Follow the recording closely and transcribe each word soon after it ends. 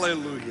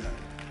Hallelujah.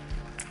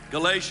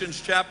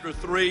 Galatians chapter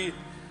 3.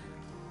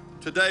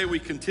 Today we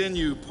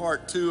continue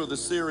part 2 of the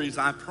series,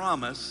 I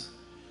Promise.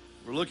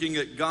 We're looking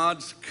at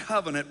God's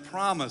covenant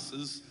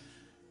promises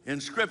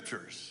in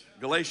scriptures.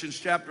 Galatians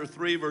chapter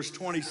 3, verse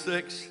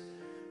 26.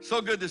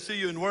 So good to see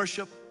you in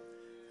worship.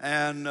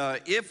 And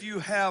if you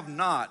have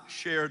not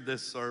shared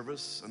this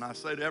service, and I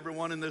say to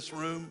everyone in this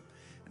room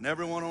and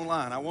everyone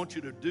online, I want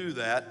you to do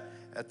that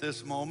at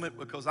this moment,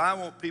 because I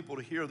want people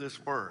to hear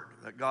this word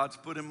that God's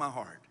put in my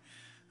heart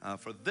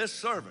for this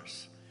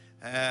service.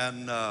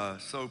 And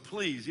so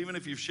please, even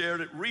if you've shared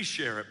it,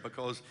 reshare it,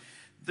 because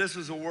this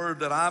is a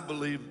word that I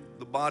believe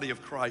the body of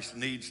Christ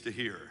needs to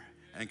hear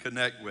and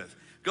connect with.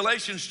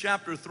 Galatians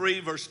chapter 3,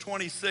 verse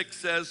 26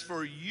 says,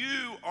 "For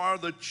you are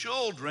the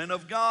children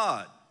of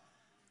God."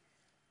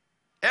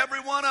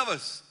 Every one of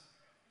us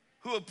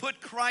who have put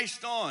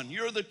Christ on,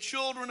 you're the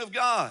children of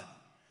God.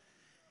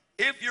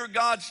 If you're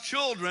God's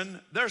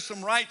children, there's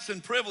some rights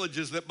and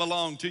privileges that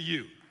belong to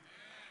you.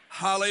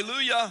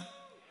 Hallelujah.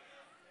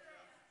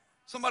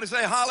 Somebody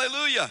say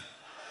hallelujah.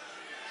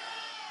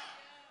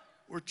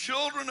 We're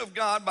children of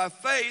God by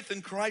faith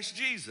in Christ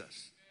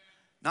Jesus.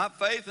 Not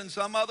faith in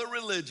some other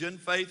religion,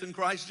 faith in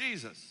Christ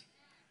Jesus.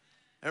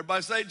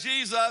 Everybody say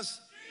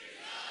Jesus.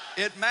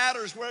 It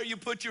matters where you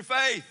put your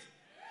faith.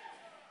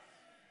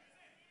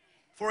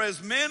 For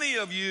as many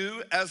of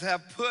you as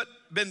have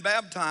been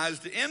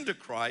baptized into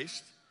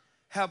Christ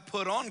have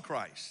put on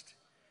Christ.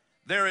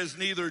 There is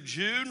neither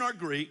Jew nor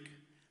Greek.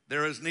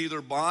 There is neither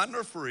bond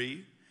nor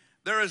free.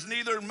 There is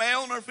neither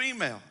male nor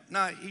female.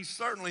 Now, he's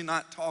certainly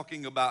not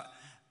talking about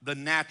the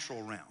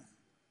natural realm,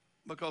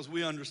 because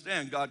we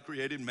understand God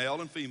created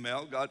male and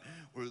female.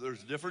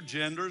 There's different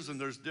genders and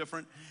there's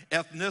different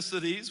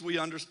ethnicities. We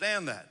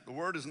understand that. The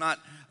word is not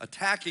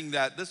attacking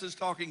that. This is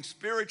talking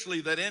spiritually,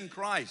 that in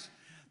Christ,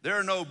 there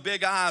are no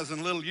big I's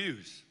and little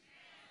U's.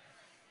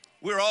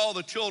 We're all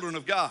the children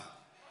of God.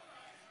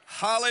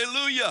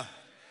 Hallelujah.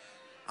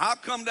 I'll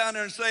come down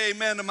there and say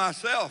amen to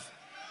myself.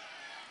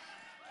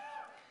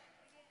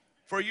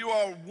 For you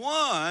are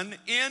one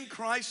in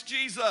Christ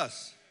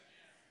Jesus.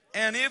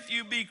 And if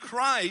you be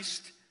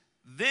Christ,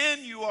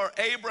 then you are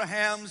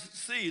Abraham's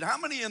seed. How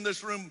many in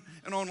this room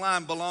and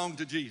online belong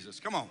to Jesus?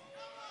 Come on.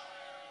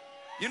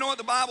 You know what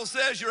the Bible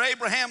says? You're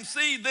Abraham's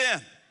seed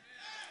then.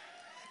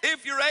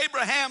 If you're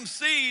Abraham's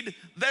seed,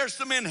 there's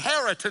some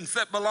inheritance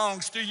that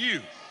belongs to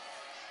you.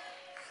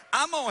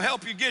 I'm gonna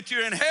help you get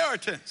your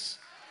inheritance.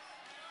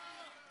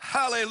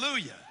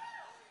 Hallelujah.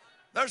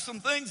 There's some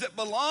things that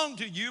belong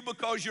to you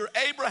because you're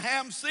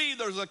Abraham's seed.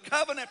 There's a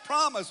covenant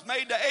promise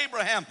made to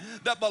Abraham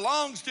that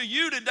belongs to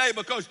you today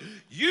because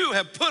you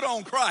have put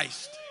on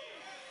Christ.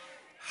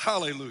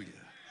 Hallelujah.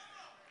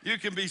 You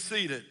can be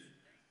seated.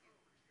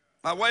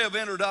 By way of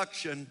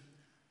introduction,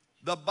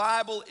 the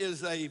Bible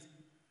is a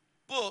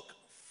book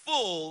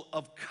full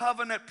of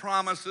covenant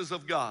promises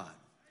of God.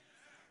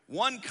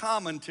 One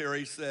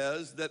commentary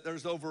says that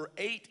there's over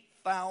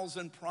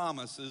 8,000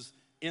 promises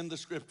in the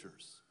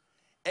scriptures.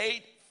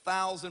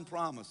 8,000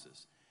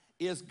 promises.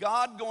 Is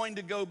God going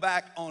to go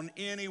back on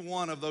any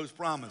one of those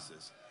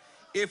promises?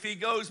 If he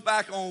goes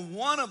back on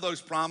one of those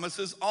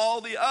promises,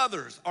 all the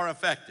others are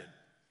affected.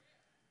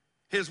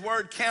 His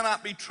word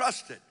cannot be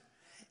trusted.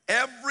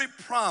 Every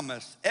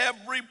promise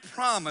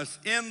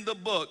in the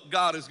book,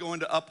 God is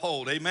going to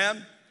uphold.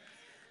 Amen?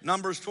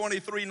 Numbers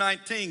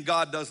 23:19,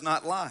 God does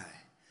not lie.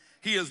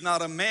 He is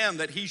not a man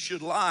that he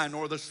should lie,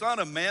 nor the son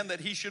of man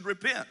that he should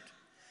repent.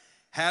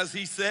 Has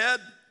he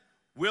said,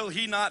 will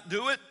he not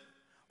do it?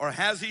 Or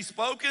has he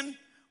spoken,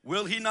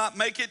 will he not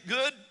make it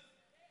good?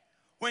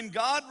 When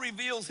God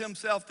reveals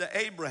himself to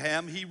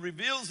Abraham, he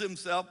reveals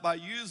himself by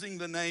using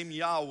the name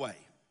Yahweh.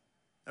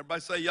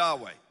 Everybody say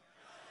Yahweh.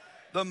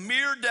 The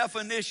mere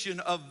definition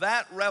of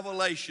that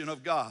revelation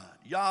of God,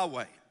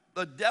 Yahweh,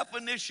 the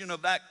definition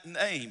of that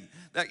name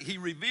that he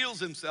reveals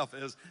himself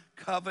as,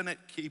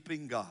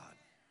 covenant-keeping God.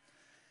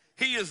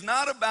 He is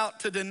not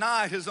about to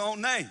deny his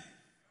own name.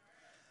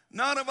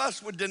 None of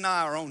us would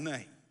deny our own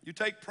name. You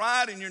take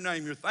pride in your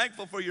name. You're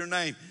thankful for your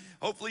name.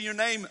 Hopefully your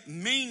name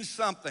means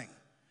something.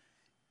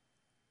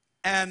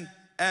 And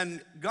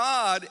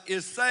God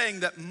is saying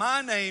that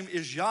my name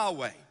is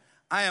Yahweh.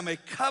 I am a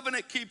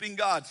covenant-keeping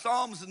God.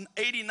 Psalms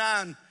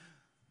 89,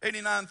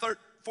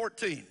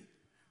 14.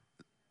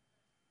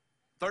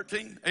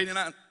 13,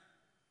 89.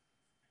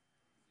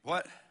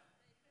 What?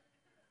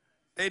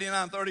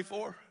 89,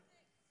 34?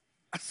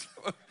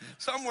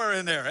 Somewhere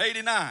in there,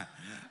 89.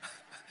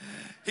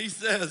 He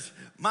says,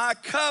 my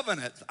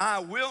covenants I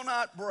will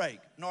not break,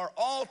 nor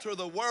alter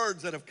the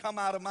words that have come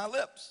out of my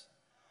lips.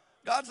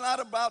 God's not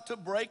about to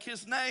break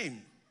his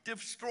name,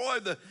 destroy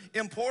the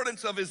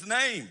importance of his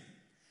name.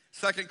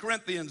 2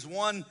 Corinthians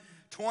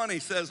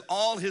 1:20 says,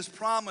 all his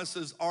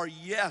promises are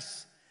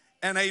yes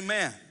and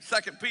amen.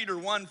 2 Peter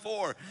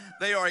 1:4,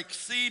 they are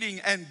exceeding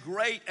and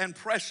great and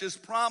precious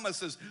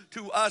promises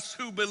to us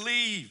who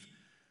believe.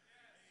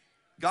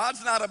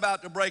 God's not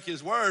about to break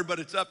his word, but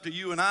it's up to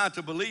you and I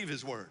to believe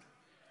his word.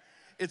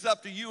 It's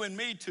up to you and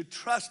me to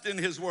trust in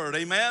his word,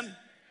 amen?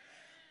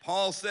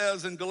 Paul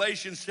says in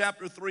Galatians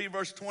chapter 3,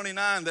 verse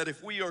 29, that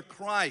if we are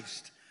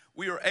Christ,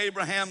 we are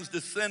Abraham's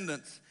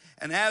descendants.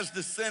 And as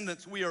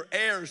descendants, we are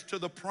heirs to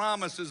the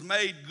promises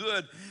made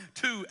good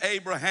to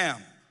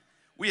Abraham.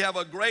 We have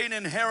a great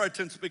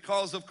inheritance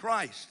because of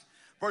Christ.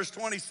 Verse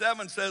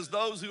 27 says,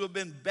 those who have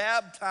been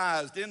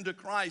baptized into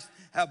Christ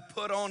have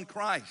put on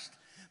Christ.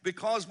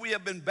 Because we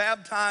have been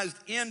baptized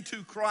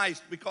into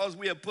Christ, because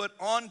we have put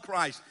on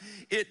Christ,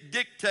 it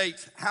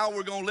dictates how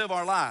we're going to live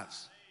our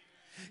lives.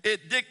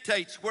 It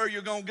dictates where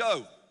you're going to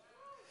go.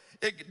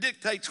 It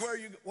dictates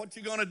what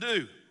you're going to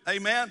do.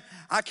 Amen?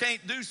 I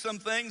can't do some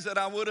things that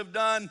I would have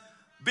done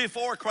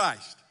before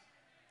Christ.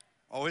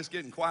 Oh, it's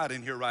getting quiet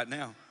in here right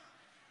now.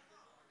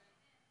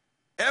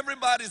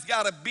 Everybody's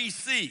got a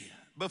BC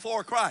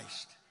before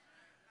Christ.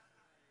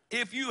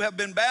 If you have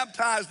been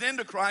baptized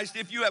into Christ,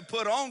 if you have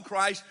put on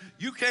Christ,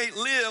 you can't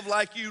live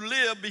like you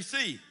lived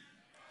BC.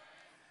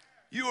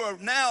 You are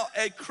now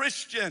a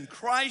Christian,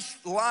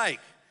 Christ-like.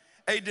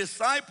 A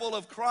disciple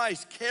of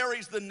Christ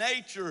carries the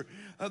nature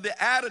of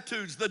the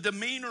attitudes, the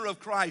demeanor of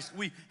Christ.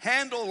 We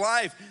handle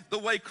life the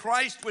way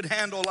Christ would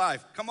handle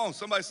life. Come on,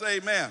 somebody say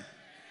amen.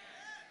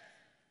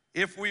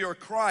 If we are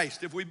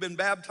Christ, if we've been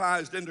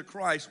baptized into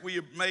Christ, we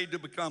are made to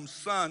become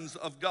sons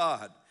of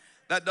God.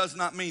 That does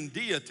not mean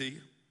deity,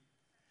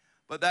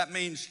 but that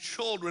means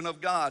children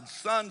of God,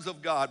 sons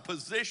of God.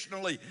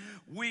 Positionally,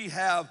 we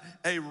have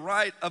a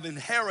right of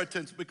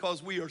inheritance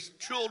because we are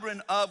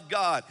children of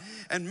God.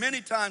 And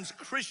many times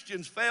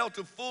Christians fail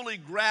to fully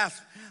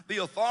grasp the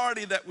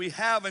authority that we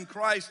have in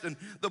Christ and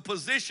the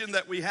position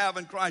that we have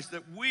in Christ,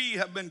 that we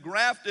have been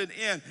grafted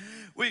in.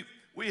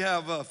 We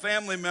have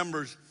family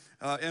members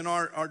in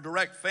our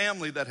direct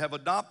family that have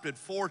adopted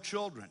 4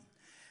 children.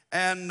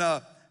 And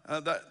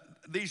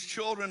these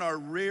children are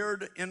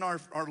reared in our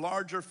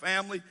larger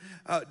family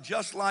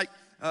just like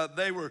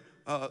they were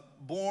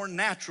born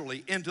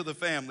naturally into the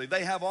family.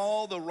 They have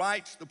all the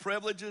rights, the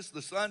privileges,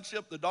 the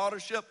sonship, the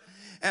daughtership.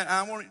 And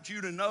I want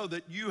you to know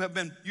that you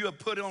have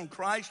put on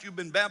Christ. You've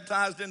been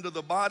baptized into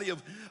the body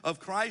of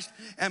Christ.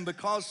 And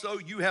because so,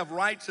 you have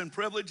rights and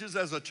privileges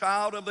as a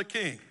child of the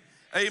King.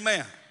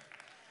 Amen.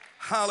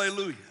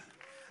 Hallelujah.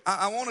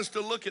 I want us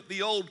to look at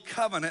the old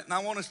covenant, and I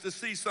want us to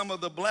see some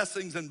of the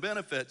blessings and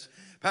benefits.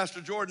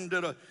 Pastor Jordan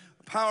did a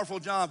powerful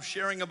job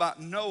sharing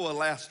about Noah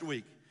last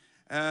week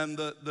and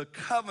the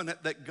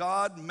covenant that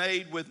God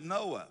made with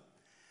Noah.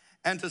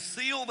 And to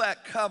seal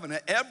that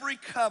covenant, every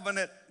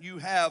covenant you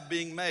have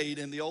being made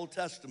in the Old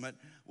Testament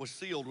was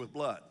sealed with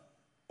blood.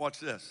 Watch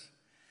this.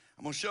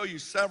 I'm going to show you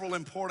several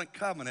important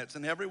covenants,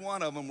 and every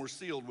one of them were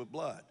sealed with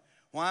blood.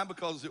 Why?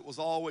 Because it was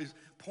always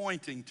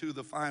pointing to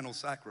the final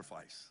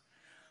sacrifice.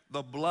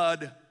 The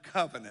blood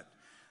covenant.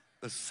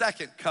 The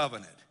second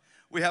covenant.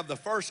 We have the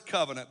first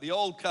covenant, the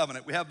old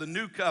covenant. We have the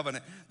new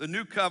covenant. The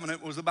new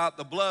covenant was about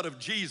the blood of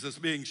Jesus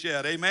being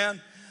shed.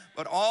 Amen?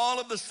 But all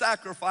of the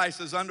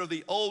sacrifices under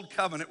the old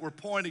covenant were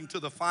pointing to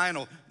the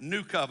final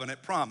new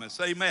covenant promise.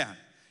 Amen?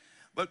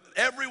 But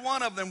every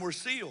one of them were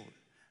sealed.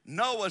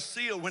 Noah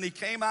sealed when he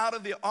came out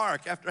of the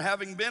ark after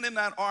having been in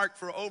that ark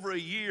for over a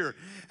year,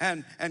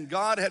 and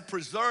God had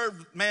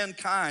preserved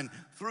mankind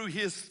through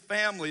his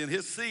family and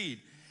his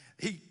seed.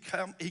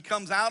 He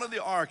comes out of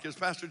the ark, as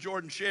Pastor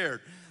Jordan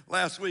shared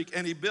last week,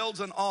 and he builds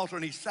an altar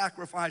and he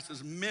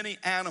sacrifices many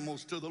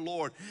animals to the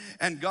Lord.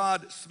 And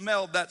God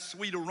smelled that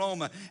sweet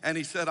aroma and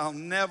he said, I'll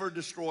never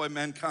destroy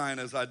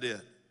mankind as I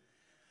did.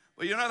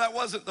 But you know, that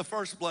wasn't the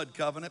first blood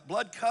covenant.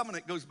 Blood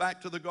covenant goes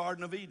back to the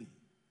Garden of Eden.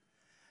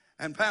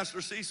 And Pastor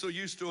Cecil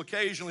used to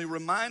occasionally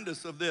remind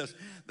us of this,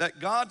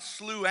 that God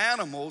slew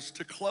animals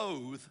to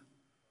clothe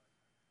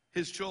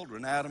his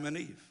children, Adam and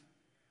Eve.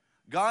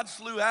 God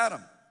slew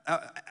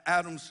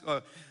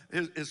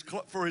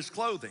for his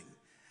clothing.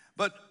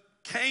 But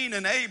Cain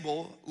and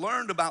Abel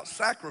learned about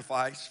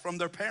sacrifice from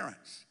their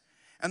parents.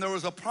 And there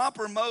was a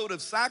proper mode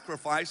of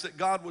sacrifice that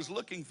God was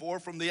looking for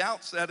from the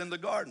outset in the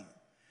garden.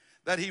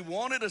 That he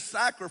wanted a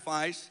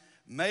sacrifice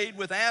made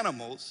with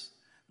animals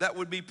that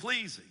would be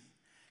pleasing.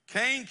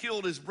 Cain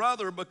killed his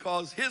brother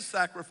because his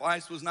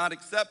sacrifice was not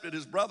accepted.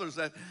 His brother's,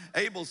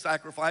 Abel's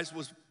sacrifice,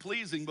 was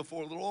pleasing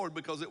before the Lord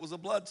because it was a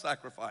blood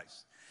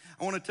sacrifice.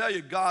 I want to tell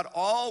you, God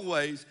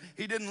always,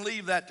 he didn't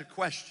leave that to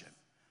question.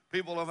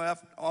 People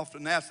have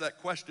often asked that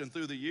question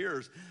through the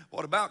years.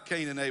 What about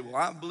Cain and Abel?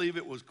 I believe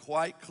it was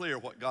quite clear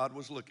what God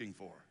was looking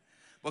for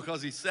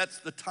because he sets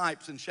the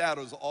types and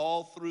shadows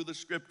all through the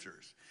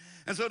scriptures.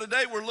 And so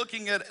today we're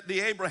looking at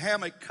the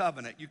Abrahamic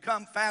covenant. You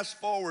come fast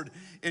forward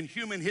in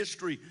human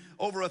history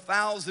over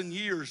 1,000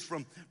 years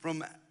from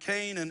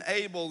Cain and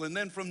Abel and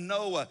then from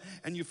Noah.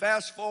 And you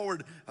fast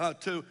forward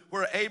to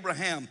where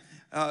Abraham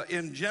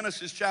in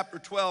Genesis chapter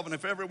 12. And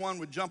if everyone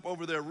would jump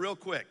over there real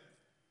quick.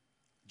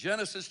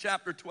 Genesis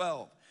chapter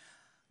 12.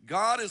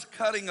 God is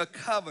cutting a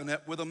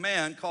covenant with a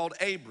man called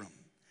Abram.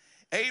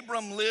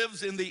 Abram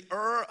lives in the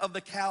Ur of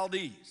the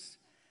Chaldees.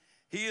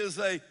 He is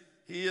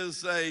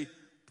a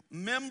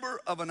member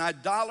of an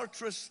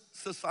idolatrous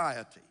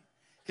society.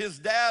 His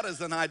dad is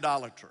an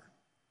idolater.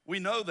 We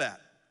know that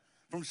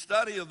from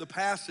study of the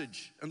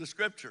passage and the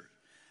scripture.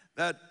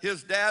 that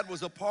his dad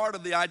was a part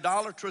of the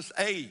idolatrous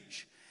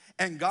age.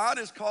 And God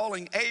is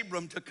calling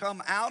Abram to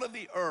come out of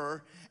the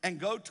Ur and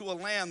go to a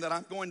land that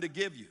I'm going to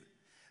give you.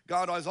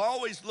 God is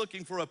always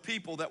looking for a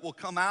people that will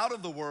come out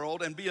of the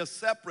world and be a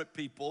separate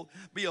people,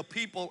 be a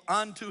people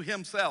unto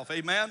himself.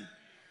 Amen?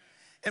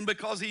 And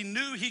because he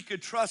knew he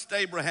could trust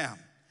Abraham,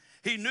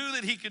 he knew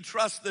that he could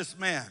trust this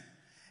man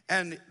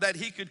and that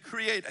he could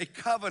create a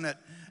covenant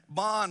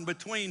bond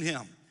between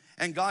him.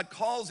 And God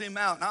calls him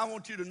out. And I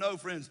want you to know,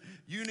 friends,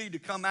 you need to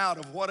come out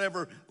of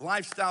whatever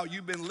lifestyle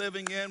you've been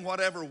living in,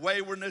 whatever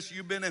waywardness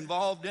you've been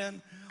involved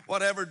in,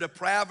 whatever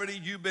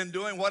depravity you've been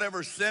doing,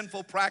 whatever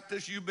sinful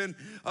practice you've been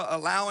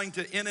allowing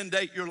to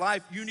inundate your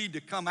life. You need to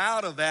come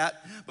out of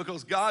that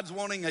because God's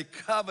wanting a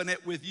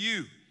covenant with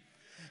you.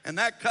 And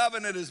that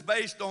covenant is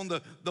based on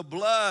the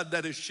blood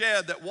that is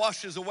shed that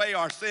washes away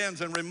our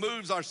sins and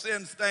removes our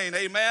sin stain.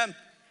 Amen?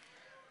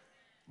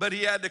 But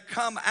he had to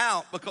come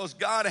out because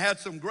God had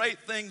some great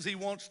things he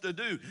wants to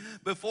do.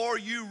 Before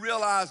you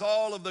realize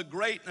all of the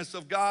greatness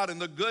of God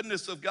and the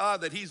goodness of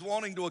God that he's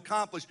wanting to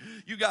accomplish,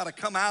 you got to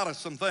come out of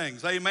some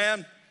things.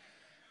 Amen?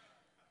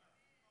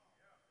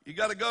 You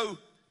got to go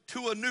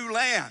to a new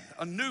land,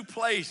 a new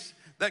place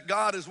that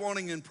God is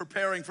wanting and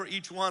preparing for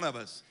each one of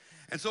us.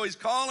 And so he's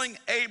calling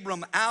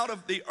Abram out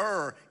of the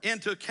Ur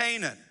into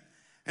Canaan.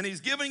 And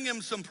he's giving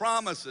him some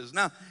promises.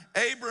 Now,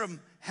 Abram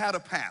had a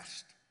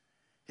past.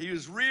 He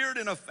was reared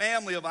in a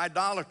family of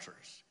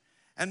idolaters.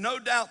 And no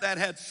doubt that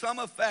had some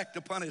effect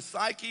upon his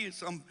psyche,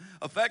 some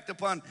effect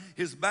upon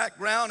his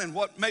background and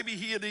what maybe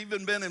he had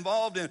even been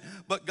involved in,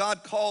 but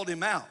God called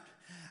him out.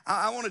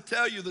 I want to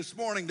tell you this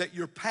morning that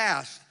your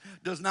past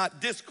does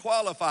not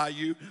disqualify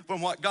you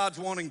from what God's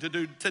wanting to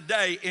do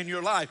today in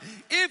your life.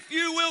 If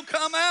you will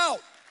come out.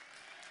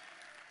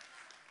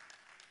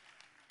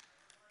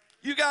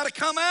 You got to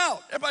come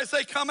out. Everybody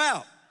say, come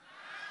out.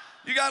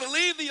 You got to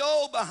leave the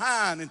old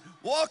behind and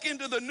walk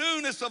into the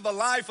newness of the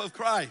life of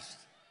Christ.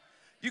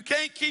 You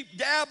can't keep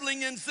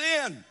dabbling in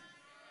sin.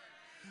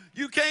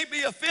 You can't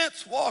be a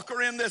fence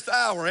walker in this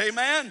hour,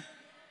 amen?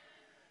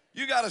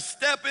 You got to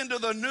step into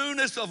the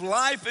newness of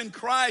life in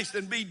Christ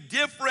and be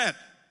different.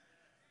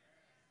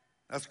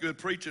 That's good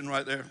preaching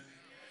right there.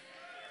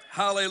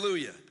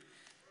 Hallelujah.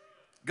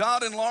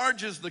 God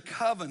enlarges the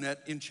covenant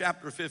in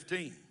chapter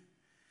 15.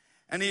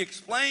 And he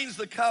explains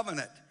the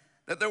covenant,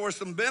 that there were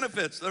some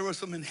benefits, there was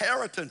some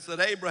inheritance that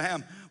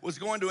Abraham was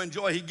going to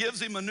enjoy. He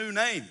gives him a new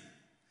name,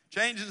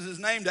 changes his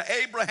name to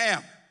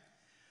Abraham.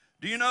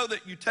 Do you know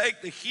that you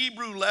take the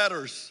Hebrew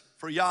letters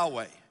for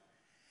Yahweh,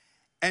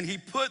 and he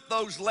put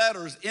those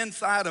letters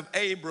inside of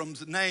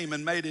Abram's name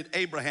and made it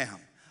Abraham.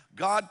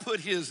 God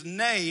put his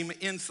name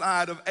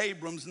inside of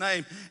Abram's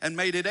name and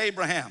made it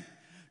Abraham.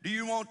 Do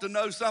you want to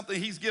know something?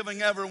 He's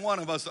giving every one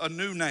of us a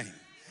new name.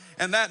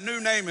 And that new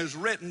name is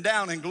written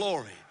down in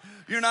glory.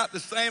 You're not the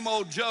same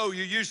old Joe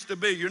you used to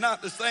be. You're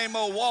not the same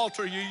old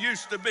Walter you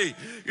used to be.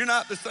 You're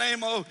not the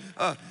same old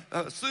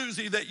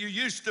Susie that you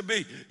used to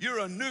be. You're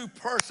a new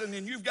person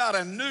and you've got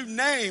a new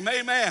name.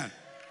 Amen.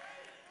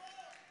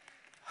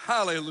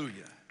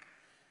 Hallelujah.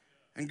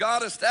 And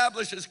God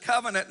establishes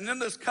covenant, and in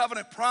this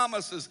covenant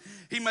promises,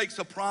 he makes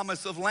a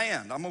promise of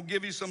land. I'm going to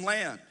give you some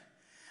land.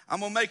 I'm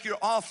going to make your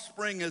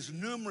offspring as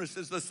numerous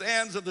as the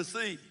sands of the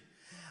sea.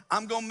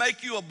 I'm going to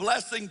make you a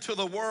blessing to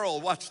the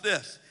world. Watch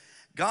this.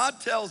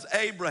 God tells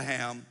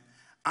Abraham,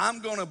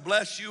 I'm going to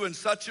bless you in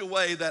such a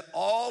way that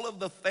all of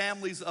the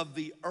families of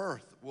the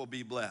earth will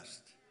be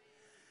blessed.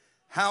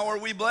 How are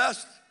we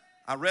blessed?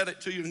 I read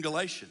it to you in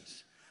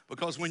Galatians.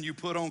 Because when you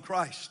put on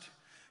Christ,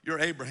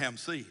 you're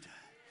Abraham's seed.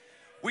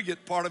 We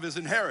get part of his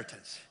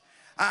inheritance.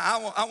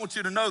 I want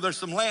you to know there's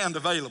some land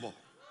available.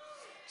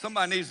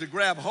 Somebody needs to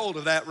grab hold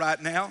of that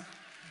right now.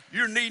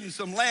 You're needing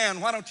some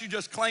land. Why don't you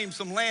just claim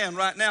some land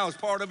right now as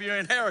part of your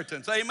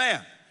inheritance?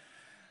 Amen.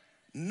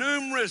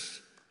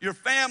 Your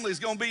family's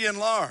going to be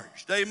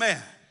enlarged.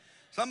 Amen.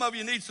 Some of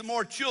you need some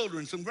more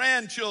children, some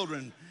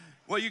grandchildren.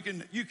 Well, you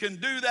can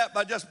do that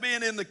by just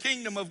being in the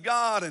kingdom of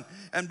God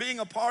and being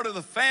a part of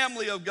the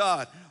family of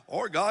God.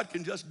 Or God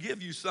can just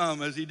give you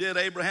some as he did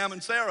Abraham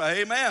and Sarah.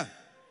 Amen.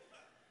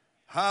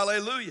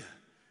 Hallelujah.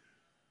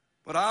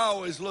 But I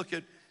always look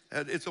at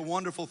it's a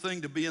wonderful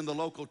thing to be in the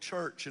local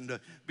church and to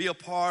be a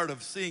part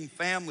of seeing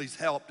families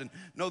helped and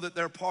know that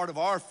they're part of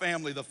our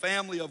family, the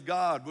family of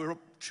God. We're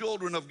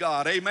children of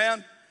God.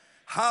 Amen?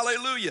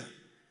 Hallelujah.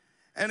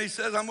 And he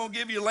says, I'm going to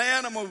give you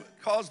land. I'm going to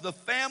cause the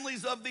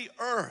families of the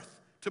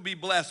earth to be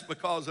blessed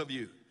because of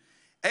you.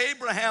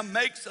 Abraham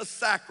makes a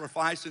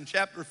sacrifice in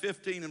chapter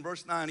 15 and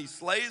verse 9. He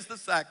slays the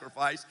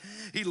sacrifice.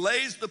 He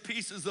lays the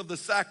pieces of the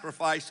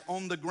sacrifice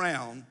on the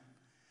ground.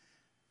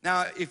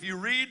 Now, if you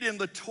read in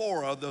the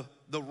Torah,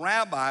 the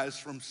rabbis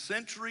from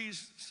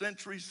centuries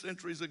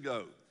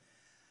ago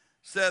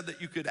said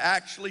that you could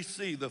actually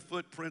see the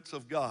footprints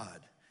of God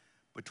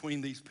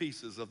between these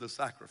pieces of the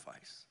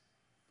sacrifice.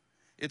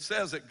 It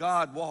says that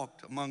God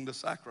walked among the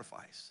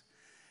sacrifice.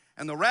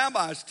 And the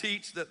rabbis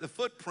teach that the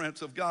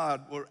footprints of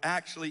God were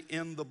actually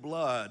in the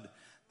blood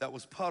that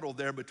was puddled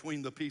there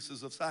between the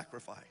pieces of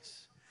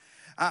sacrifice.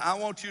 I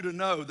want you to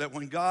know that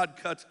when God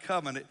cuts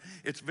covenant,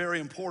 it's very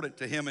important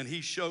to him, and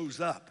he shows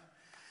up.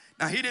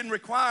 Now, he didn't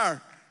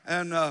require,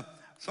 and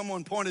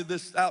someone pointed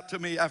this out to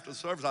me after the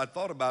service. I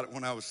thought about it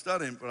when I was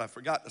studying, but I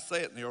forgot to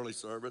say it in the early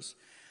service,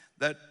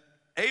 that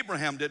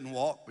Abraham didn't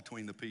walk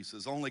between the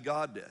pieces, only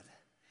God did.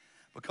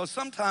 Because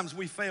sometimes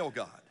we fail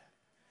God.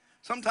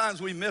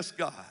 Sometimes we miss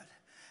God.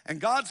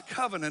 And God's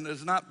covenant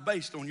is not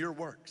based on your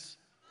works.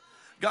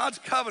 God's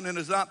covenant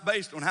is not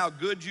based on how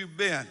good you've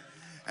been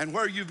and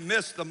where you've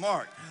missed the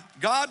mark.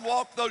 God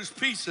walked those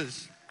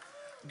pieces.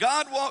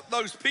 God walked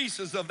those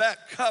pieces of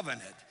that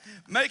covenant,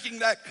 making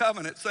that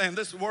covenant saying,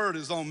 this word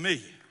is on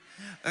me.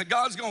 And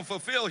God's going to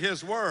fulfill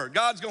his word.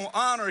 God's going to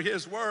honor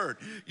his word.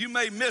 You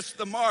may miss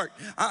the mark.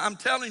 I'm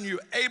telling you,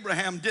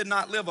 Abraham did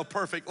not live a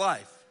perfect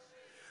life.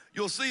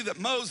 You'll see that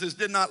Moses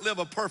did not live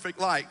a perfect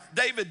life.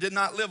 David did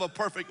not live a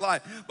perfect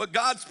life. But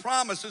God's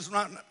promise is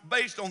not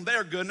based on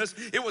their goodness.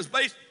 It was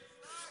based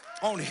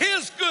on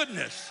his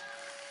goodness.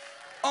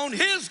 On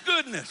his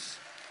goodness.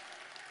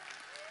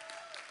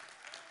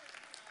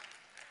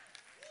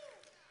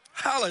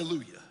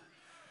 Hallelujah.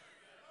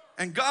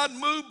 And God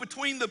moved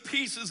between the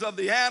pieces of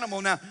the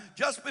animal. Now,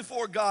 just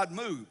before God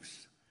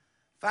moves,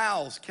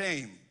 fowls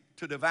came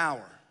to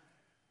devour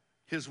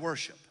his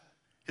worship,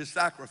 his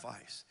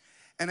sacrifice.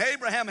 And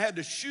Abraham had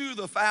to shoo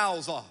the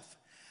fowls off.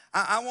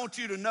 I want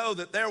you to know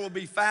that there will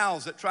be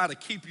fowls that try to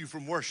keep you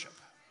from worship.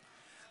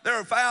 There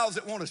are fowls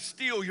that want to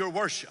steal your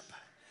worship.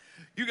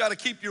 You got to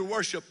keep your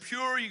worship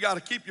pure. You got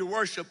to keep your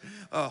worship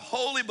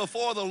holy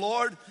before the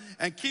Lord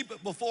and keep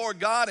it before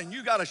God, and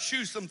you got to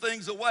shoo some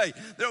things away.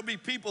 There'll be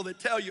people that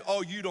tell you,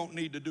 oh, you don't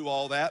need to do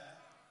all that.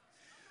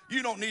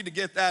 You don't need to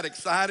get that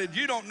excited.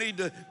 You don't need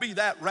to be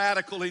that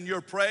radical in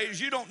your praise.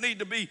 You don't need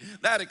to be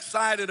that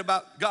excited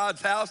about God's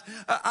house.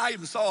 I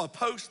even saw a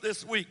post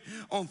this week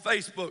on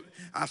Facebook.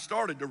 I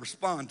started to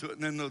respond to it,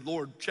 and then the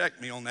Lord checked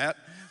me on that.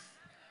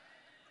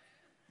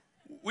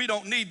 We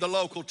don't need the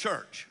local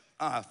church.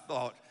 I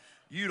thought,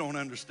 you don't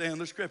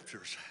understand the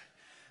scriptures.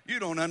 You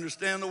don't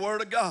understand the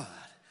word of God.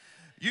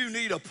 You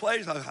need a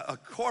place, a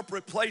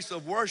corporate place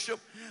of worship.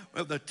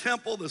 The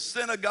temple, the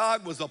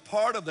synagogue was a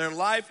part of their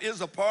life,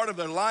 is a part of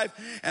their life,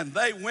 and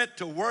they went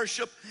to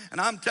worship. And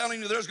I'm telling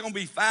you, there's going to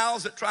be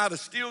fowls that try to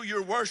steal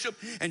your worship,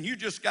 and you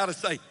just got to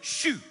say,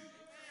 shoo.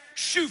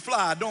 Shoo,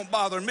 fly, don't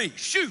bother me.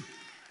 Shoo,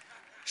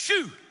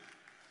 shoo.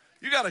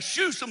 You got to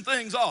shoo some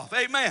things off,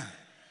 amen.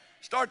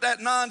 Start that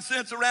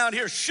nonsense around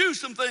here. Shoo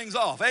some things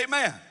off,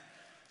 amen.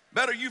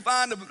 Better you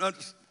find a,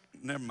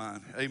 never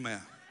mind, amen.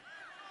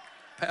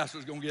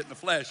 Pastor's gonna get in the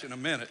flesh in a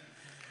minute.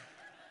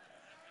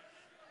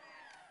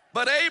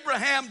 But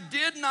Abraham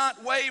did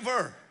not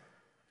waver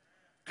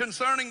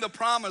concerning the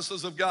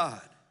promises of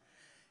God.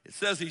 It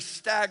says he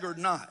staggered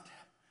not.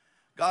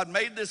 God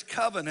made this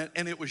covenant,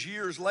 and it was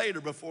years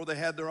later before they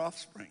had their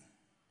offspring.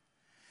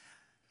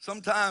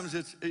 Sometimes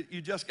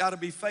you just got to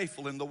be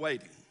faithful in the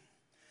waiting.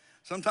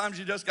 Sometimes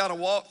you just got to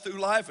walk through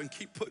life and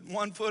keep putting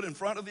one foot in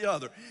front of the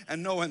other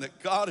and knowing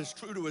that God is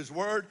true to his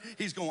word.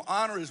 He's going to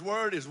honor his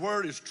word. His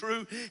word is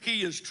true.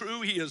 He is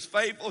true. He is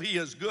faithful. He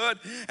is good.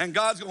 And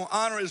God's going to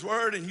honor his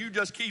word, and you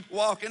just keep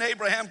walking.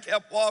 Abraham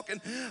kept walking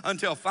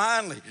until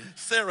finally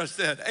Sarah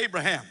said,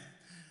 Abraham,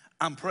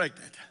 I'm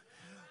pregnant.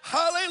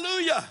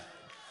 Hallelujah.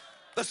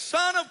 The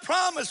son of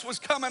promise was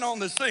coming on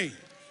the scene.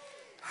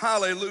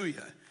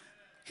 Hallelujah.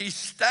 He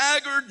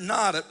staggered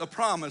not at the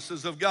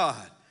promises of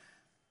God.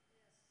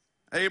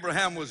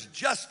 Abraham was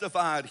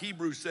justified,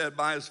 Hebrews said,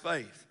 by his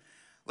faith.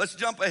 Let's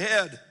jump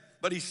ahead,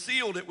 but he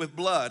sealed it with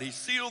blood. He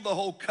sealed the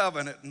whole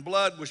covenant, and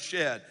blood was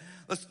shed.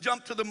 Let's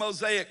jump to the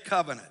Mosaic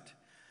covenant.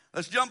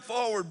 Let's jump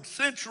forward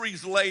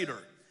centuries later,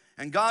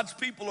 and God's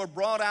people are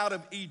brought out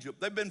of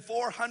Egypt. They've been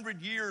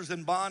 400 years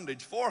in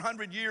bondage,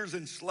 400 years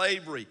in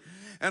slavery,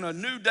 and a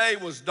new day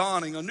was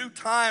dawning. A new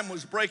time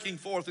was breaking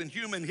forth in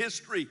human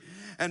history,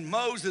 and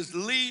Moses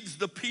leads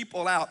the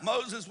people out.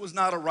 Moses was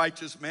not a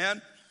righteous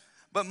man,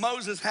 but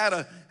Moses had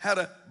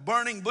a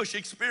burning bush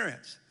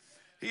experience.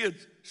 He had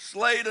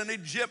slayed an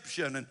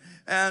Egyptian,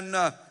 and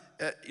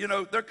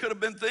there could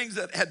have been things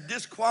that had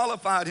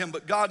disqualified him,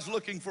 but God's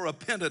looking for a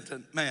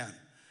penitent man,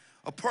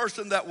 a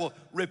person that will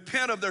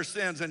repent of their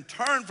sins and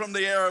turn from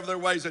the error of their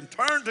ways and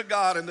turn to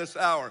God in this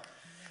hour.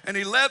 And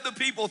he led the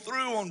people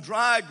through on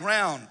dry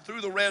ground, through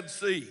the Red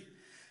Sea.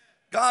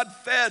 God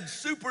fed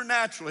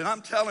supernaturally, and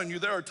I'm telling you,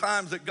 there are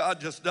times that God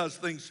just does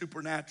things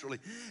supernaturally.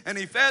 And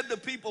he fed the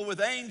people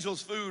with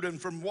angels' food and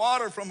from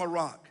water from a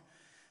rock.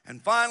 And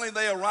finally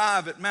they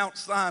arrive at Mount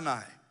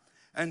Sinai.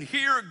 And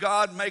here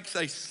God makes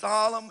a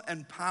solemn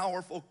and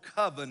powerful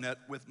covenant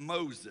with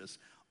Moses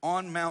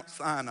on Mount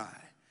Sinai.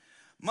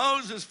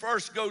 Moses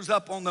first goes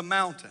up on the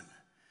mountain,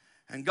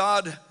 and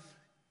God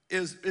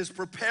is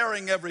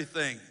preparing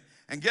everything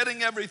and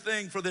getting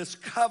everything for this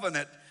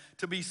covenant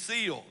to be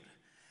sealed.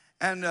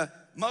 And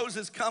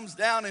Moses comes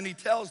down and he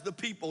tells the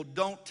people,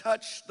 don't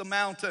touch the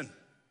mountain.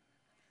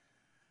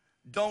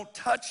 Don't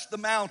touch the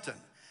mountain.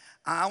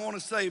 I want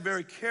to say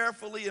very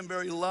carefully and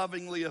very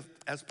lovingly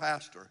as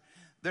pastor,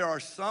 there are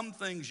some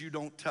things you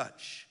don't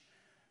touch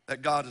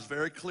that God is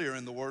very clear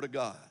in the Word of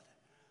God.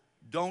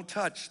 Don't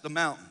touch the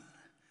mountain.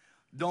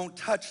 Don't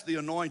touch the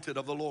anointed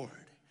of the Lord.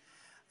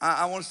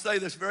 I want to say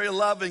this very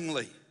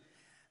lovingly,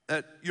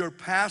 that your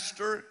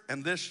pastor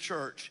and this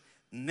church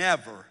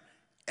never,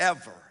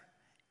 ever,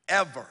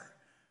 ever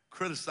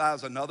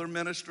criticize another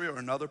ministry or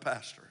another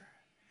pastor.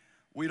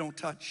 We don't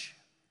touch.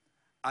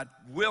 I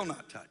will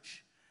not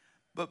touch.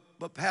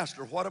 But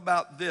pastor, what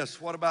about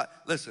this? What about,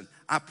 listen,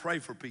 I pray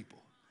for people.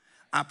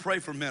 I pray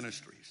for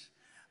ministries.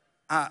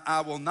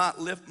 I will not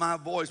lift my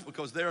voice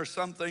because there are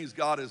some things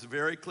God is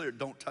very clear.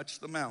 Don't touch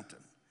the mountain.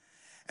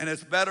 And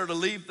it's better to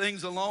leave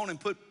things alone and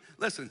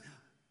listen,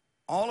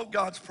 all of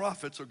God's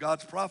prophets are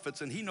God's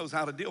prophets, and he knows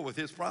how to deal with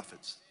his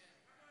prophets.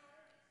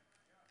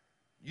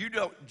 You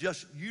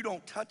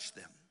don't touch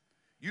them.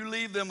 You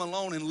leave them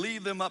alone and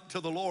leave them up to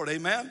the Lord,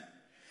 amen?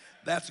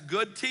 That's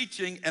good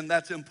teaching, and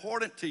that's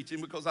important teaching,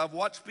 because I've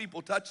watched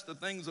people touch the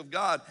things of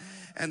God,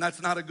 and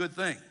that's not a good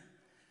thing.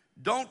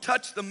 Don't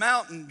touch the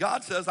mountain.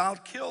 God says, I'll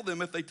kill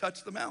them if they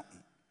touch the mountain.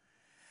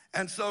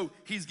 And so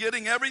he's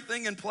getting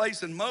everything in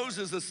place, and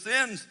Moses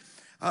ascends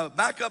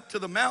back up to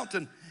the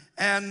mountain,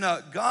 and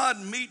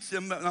God meets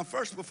him. Now,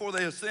 first, before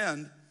they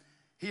ascend,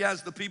 he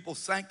has the people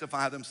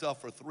sanctify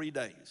themselves for 3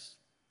 days.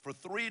 For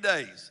 3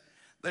 days,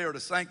 they are to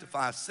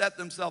sanctify, set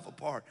themselves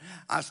apart.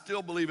 I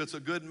still believe it's a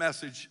good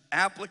message,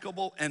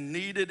 applicable and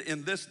needed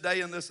in this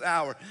day and this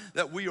hour,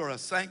 that we are a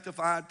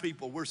sanctified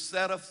people. We're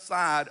set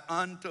aside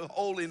unto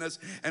holiness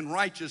and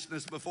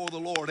righteousness before the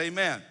Lord.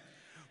 Amen.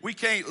 We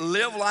can't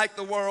live like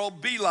the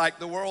world, be like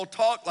the world,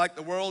 talk like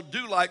the world,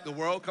 do like the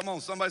world. Come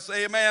on, somebody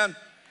say amen.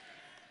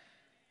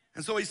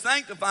 And so he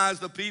sanctifies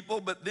the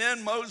people, but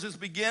then Moses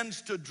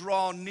begins to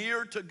draw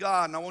near to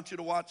God. And I want you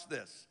to watch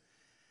this.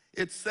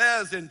 It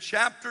says in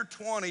chapter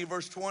 20,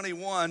 verse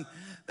 21,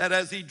 that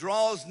as he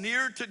draws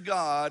near to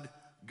God,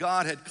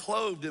 God had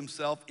clothed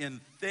himself in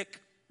thick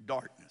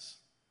darkness.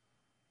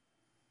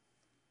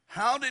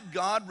 How did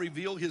God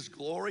reveal his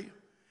glory?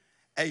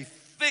 A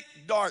thick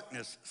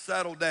darkness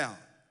settled down.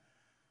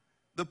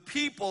 The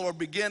people are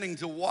beginning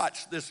to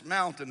watch this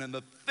mountain, and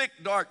the thick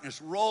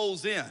darkness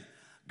rolls in.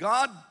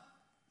 God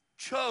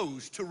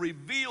chose to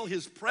reveal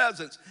his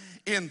presence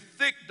in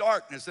thick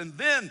darkness. And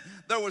then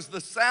there was the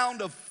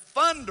sound of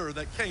thunder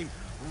that came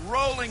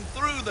rolling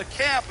through the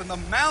camp, and the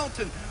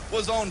mountain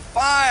was on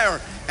fire,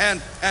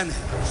 and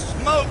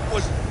smoke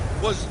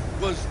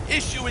was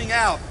issuing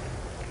out.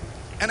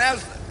 And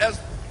as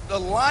the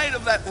light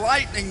of that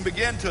lightning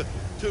began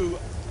to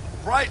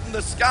brighten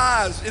the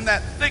skies in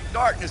that thick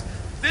darkness,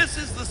 this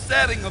is the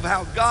setting of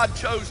how God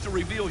chose to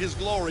reveal his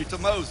glory to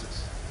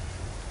Moses.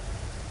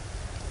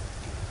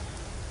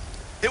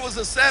 It was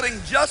a setting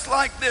just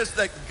like this,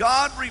 that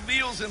God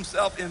reveals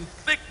himself in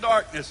thick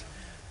darkness,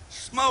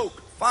 smoke,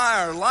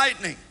 fire,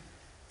 lightning.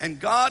 And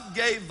God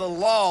gave the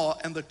law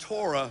and the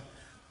Torah.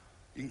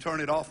 You can turn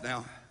it off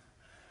now.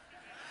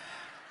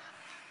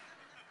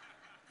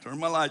 Turn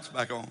my lights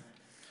back on.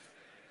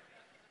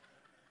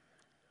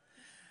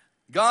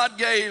 God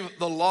gave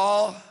the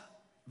law,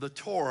 the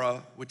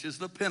Torah, which is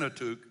the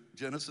Pentateuch,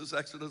 Genesis,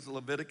 Exodus,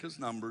 Leviticus,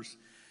 Numbers,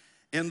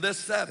 in this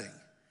setting.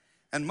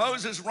 And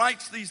Moses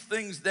writes these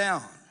things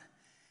down,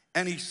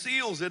 and he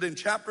seals it in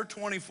chapter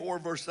 24,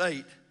 verse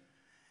 8.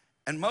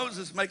 And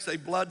Moses makes a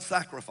blood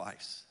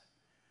sacrifice.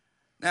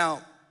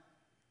 Now,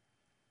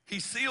 he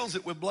seals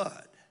it with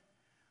blood,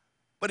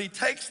 but he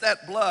takes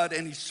that blood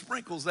and he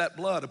sprinkles that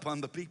blood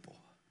upon the people.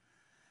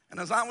 And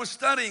as I was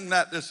studying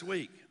that this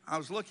week, I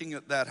was looking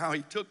at that, how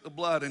he took the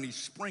blood and he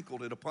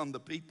sprinkled it upon the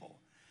people.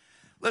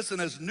 Listen,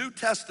 as New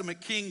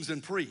Testament kings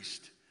and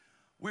priests,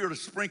 we are to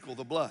sprinkle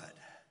the blood.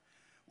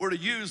 We're to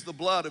use the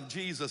blood of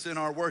Jesus in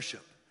our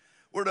worship.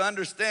 We're to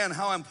understand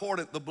how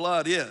important the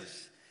blood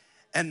is,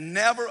 and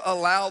never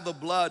allow the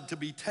blood to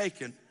be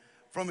taken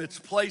from its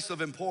place of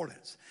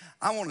importance.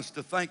 I want us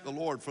to thank the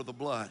Lord for the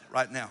blood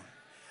right now.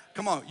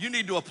 Come on, you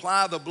need to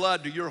apply the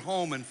blood to your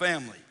home and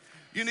family.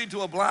 You need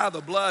to apply the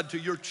blood to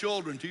your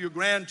children, to your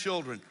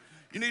grandchildren.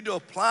 You need to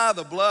apply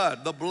the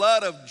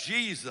blood of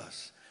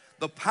Jesus,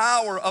 the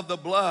power of the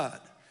blood,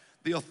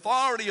 the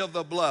authority of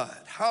the blood.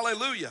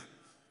 Hallelujah.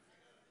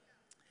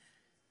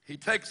 He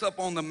takes up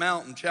on the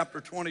mountain, chapter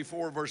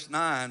 24, verse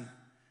 9,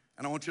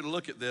 and I want you to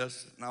look at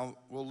this. Now,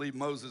 we'll leave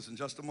Moses in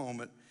just a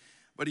moment.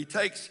 But he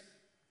takes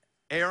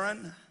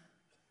Aaron's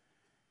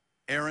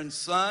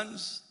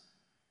sons,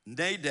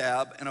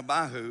 Nadab and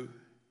Abihu,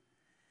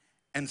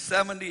 and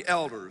 70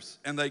 elders,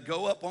 and they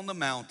go up on the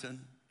mountain,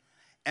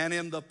 and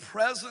in the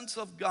presence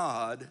of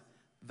God,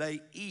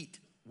 they eat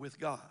with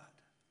God.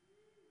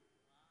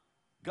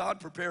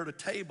 God prepared a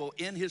table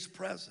in his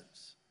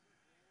presence.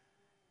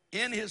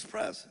 In his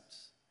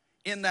presence.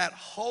 In that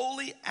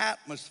holy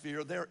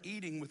atmosphere, they're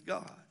eating with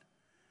God.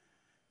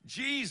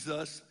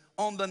 Jesus,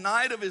 on the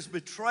night of his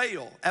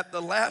betrayal at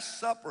the Last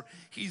Supper,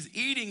 he's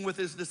eating with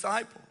his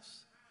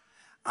disciples.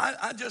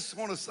 I just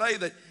want to say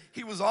that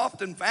he was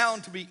often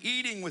found to be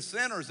eating with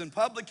sinners and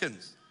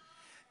publicans.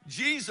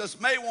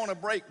 Jesus may want to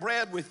break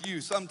bread with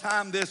you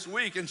sometime this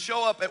week and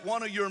show up at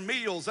one of your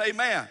meals,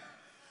 amen.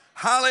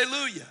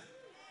 Hallelujah.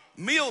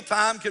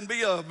 Mealtime can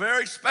be a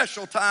very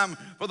special time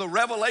for the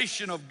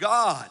revelation of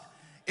God.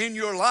 in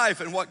your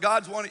life and what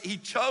God's wanted. He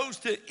chose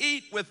to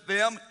eat with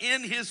them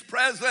in his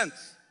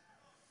presence.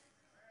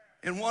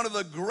 In one of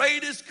the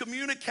greatest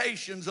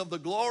communications of the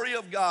glory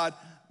of God,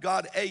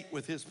 God ate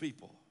with his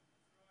people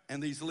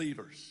and these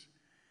leaders.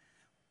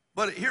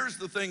 But here's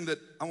the thing that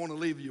I want to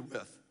leave you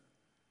with.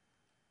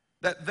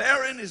 That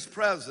there in his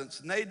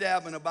presence,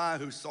 Nadab and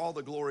Abihu saw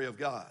the glory of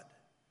God.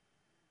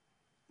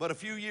 But a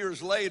few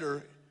years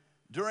later,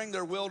 during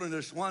their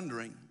wilderness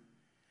wandering,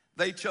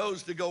 they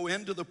chose to go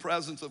into the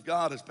presence of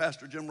God, as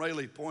Pastor Jim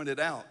Raley pointed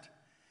out.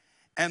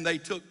 And they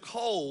took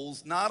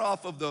coals, not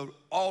off of the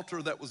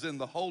altar that was in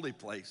the holy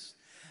place.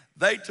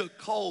 They took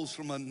coals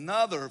from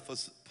another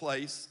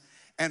place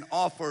and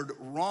offered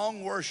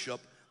wrong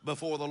worship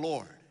before the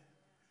Lord.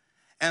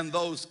 And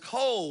those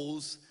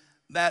coals,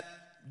 that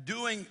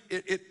doing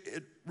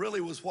it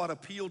really was what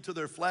appealed to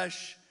their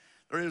flesh.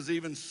 There is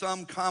even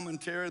some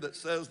commentary that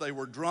says they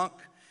were drunk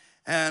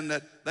and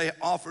that they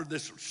offered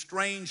this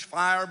strange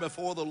fire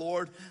before the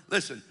Lord.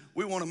 Listen,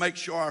 we want to make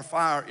sure our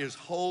fire is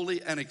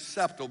holy and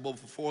acceptable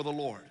before the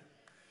Lord.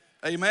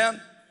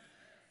 Amen?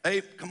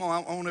 Hey, come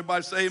on, I want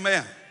everybody to say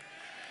amen.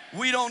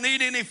 We don't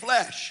need any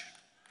flesh.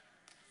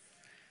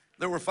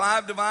 There were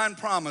 5 divine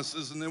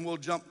promises, and then we'll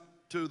jump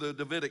to the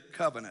Davidic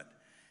covenant.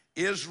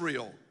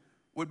 Israel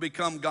would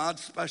become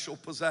God's special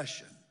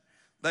possession.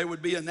 They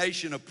would be a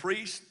nation of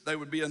priests. They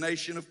would be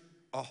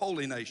a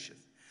holy nation.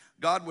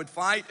 God would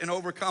fight and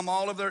overcome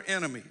all of their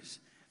enemies.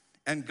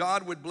 And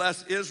God would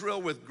bless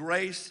Israel with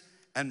grace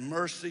and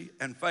mercy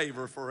and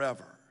favor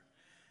forever.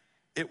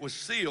 It was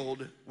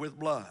sealed with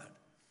blood.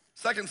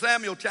 2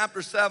 Samuel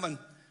chapter 7,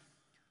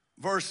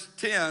 verse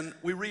 10,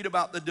 we read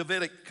about the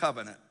Davidic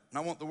covenant. And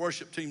I want the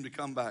worship team to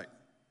come back.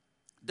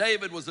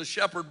 David was a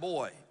shepherd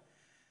boy,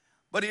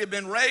 but he had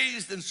been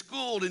raised and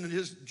schooled in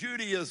his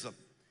Judaism.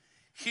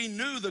 He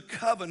knew the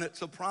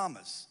covenants of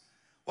promise.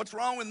 What's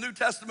wrong with New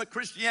Testament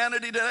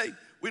Christianity today?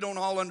 We don't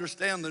all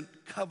understand the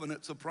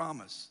covenants of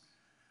promise.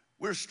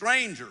 We're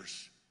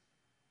strangers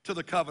to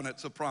the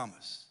covenants of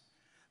promise.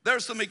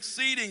 There's some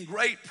exceeding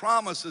great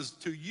promises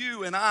to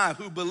you and I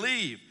who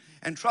believe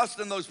and trust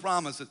in those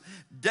promises.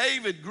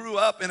 David grew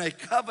up in a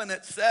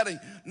covenant setting,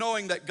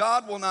 knowing that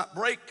God will not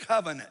break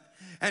covenant.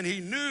 And he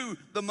knew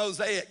the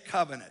Mosaic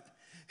covenant.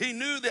 He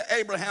knew the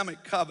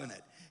Abrahamic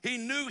covenant. He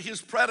knew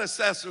his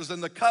predecessors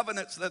and the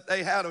covenants that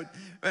they had.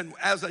 And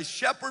as a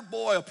shepherd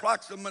boy,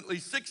 approximately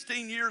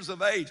 16 years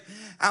of age,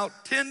 out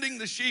tending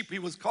the sheep, he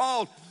was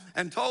called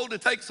and told to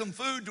take some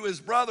food to his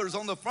brothers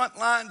on the front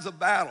lines of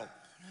battle.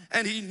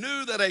 And he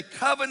knew that a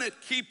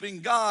covenant-keeping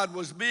God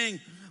was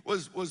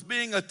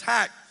being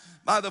attacked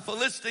by the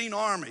Philistine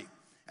army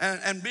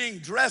and being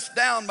dressed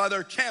down by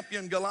their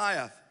champion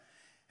Goliath.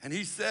 And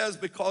he says,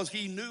 because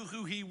he knew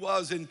who he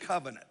was in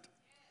covenant.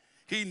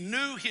 He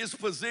knew his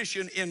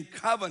position in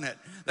covenant,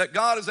 that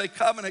God is a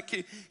covenant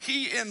keeper.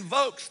 He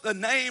invokes the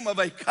name of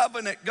a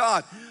covenant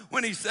God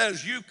when he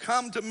says, you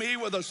come to me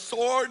with a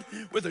sword,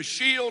 with a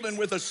shield, and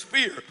with a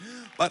spear.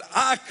 But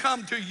I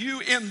come to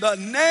you in the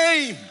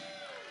name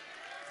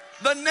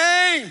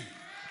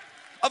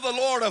of the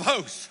Lord of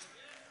hosts.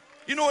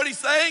 You know what he's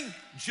saying?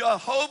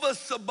 Jehovah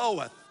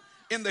Sabaoth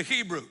in the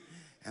Hebrew.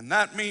 And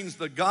that means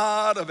the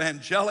God of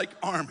angelic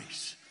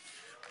armies.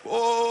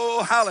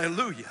 Oh,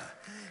 hallelujah.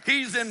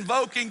 He's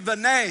invoking the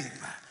name.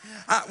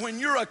 When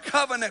you're a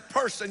covenant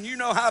person, you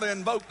know how to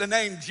invoke the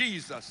name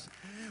Jesus.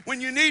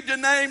 When you need to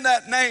name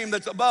that name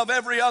that's above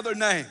every other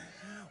name.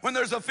 When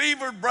there's a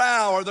fevered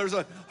brow or there's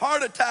a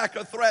heart attack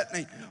or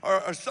threatening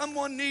or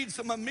someone needs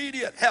some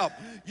immediate help,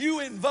 you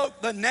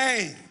invoke the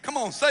name. Come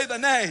on, say the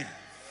name.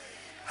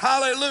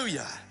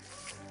 Hallelujah.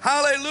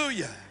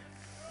 Hallelujah.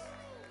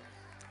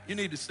 You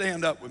need to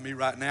stand up with me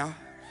right now.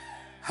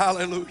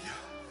 Hallelujah.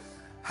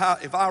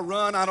 If I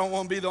run, I don't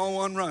want to be the only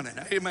one running.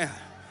 Amen.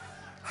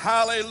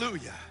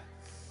 Hallelujah.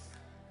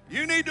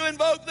 You need to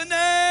invoke the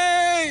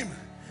name,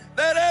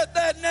 that at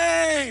that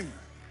name,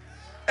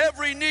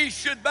 every knee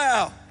should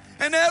bow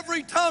and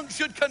every tongue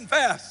should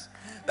confess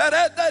that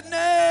at that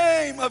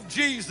name of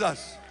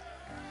Jesus.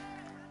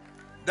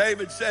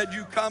 David said,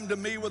 you come to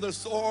me with a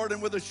sword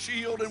and with a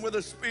shield and with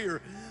a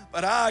spear,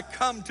 but I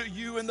come to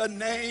you in the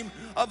name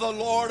of the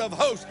Lord of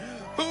hosts,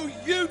 who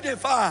you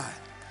defy.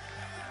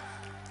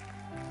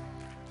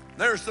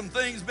 There's some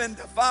things been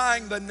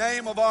defying the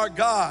name of our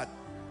God,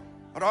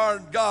 but our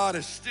God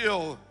is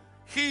still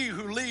he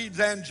who leads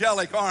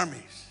angelic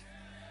armies.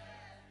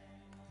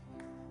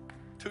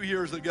 2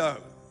 years ago,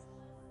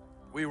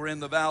 we were in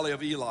the valley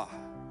of Elah,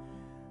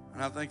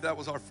 and I think that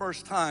was our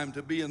first time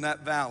to be in that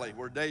valley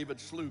where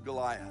David slew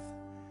Goliath.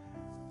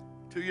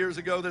 2 years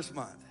ago this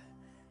month.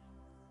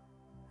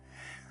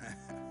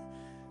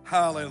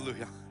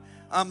 Hallelujah.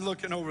 I'm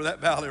looking over that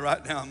valley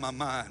right now in my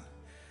mind.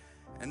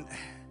 And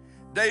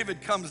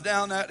David comes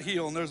down that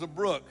hill, and there's a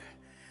brook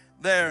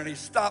there, and he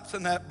stops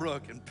in that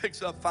brook and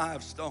picks up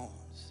 5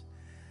 stones.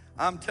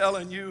 I'm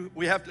telling you,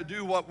 we have to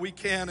do what we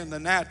can in the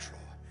natural.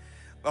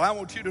 But I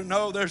want you to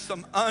know there's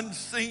some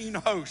unseen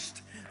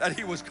host that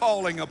he was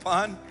calling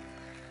upon.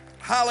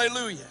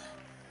 Hallelujah.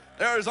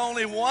 There is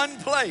only one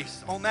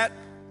place on that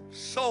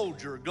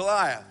soldier,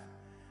 Goliath,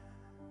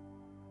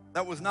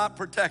 that was not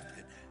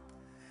protected.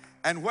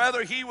 And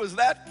whether he was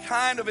that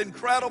kind of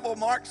incredible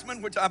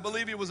marksman, which I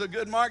believe he was a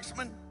good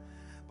marksman,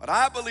 but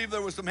I believe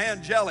there was some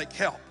angelic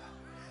help.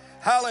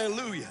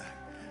 Hallelujah.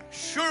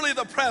 Surely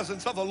the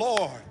presence of the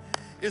Lord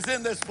is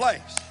in this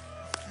place.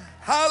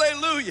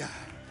 Hallelujah.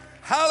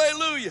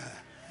 Hallelujah.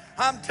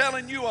 I'm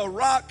telling you, a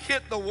rock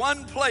hit the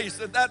one place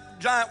that that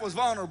giant was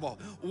vulnerable.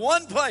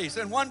 One place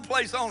and one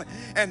place only.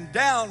 And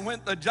down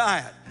went the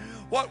giant.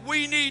 What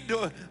we need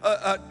to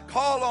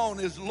call on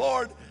is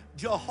Lord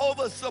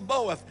Jehovah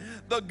Sabaoth,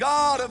 the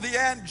God of the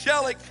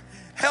angelic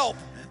help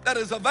that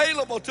is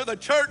available to the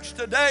church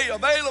today,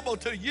 available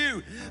to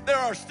you. There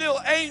are still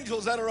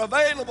angels that are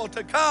available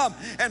to come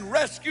and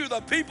rescue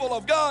the people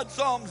of God,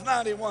 Psalms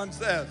 91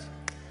 says.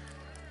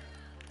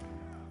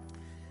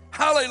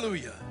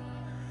 Hallelujah.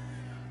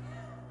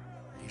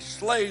 He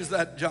slays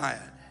that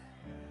giant.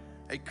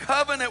 A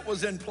covenant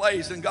was in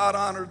place and God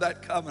honored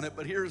that covenant.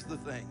 But here's the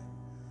thing.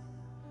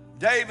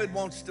 David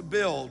wants to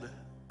build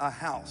a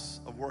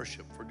house of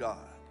worship for God.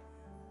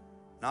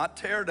 Not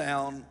tear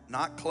down,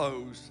 not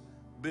close,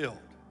 build.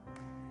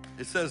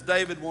 It says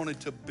David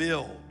wanted to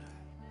build.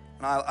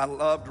 And I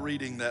loved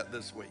reading that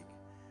this week.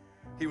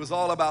 He was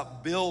all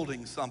about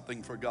building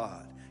something for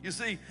God. You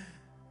see,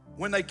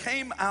 when they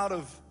came out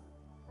of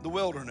the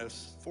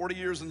wilderness, 40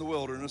 years in the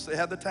wilderness, they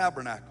had the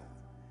tabernacle.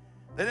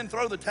 They didn't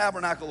throw the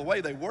tabernacle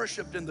away. They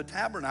worshiped in the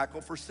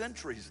tabernacle for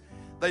centuries.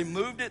 They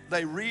moved it,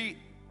 they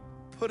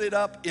put it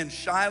up in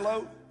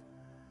Shiloh.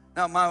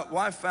 Now, my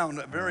wife found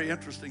a very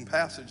interesting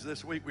passage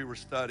this week we were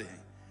studying.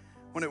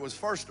 When it was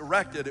first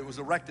erected, it was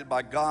erected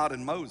by God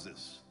and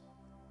Moses.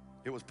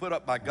 It was put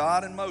up by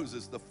God and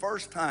Moses the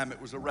first time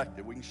it was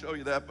erected. We can show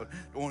you that, but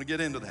don't want to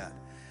get into that.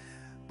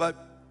 But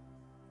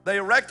they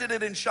erected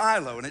it in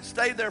Shiloh, and it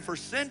stayed there for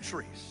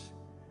centuries.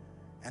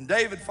 And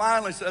David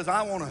finally says,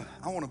 I want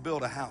to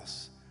build a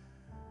house.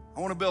 I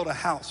want to build a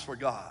house for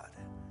God.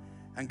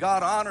 And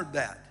God honored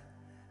that.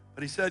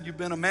 But he said, you've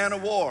been a man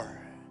of war.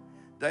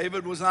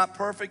 David was not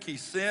perfect. He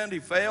sinned, he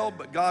failed,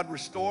 but God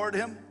restored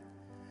him.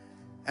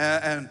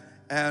 And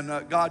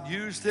God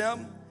used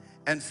him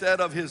and said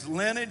of his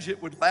lineage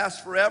it would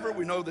last forever.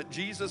 We know that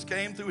Jesus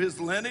came through his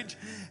lineage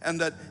and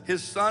that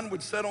his son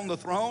would sit on the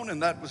throne,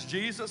 and that was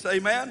Jesus,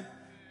 amen?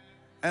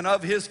 And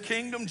of his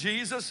kingdom,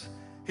 Jesus,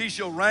 he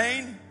shall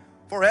reign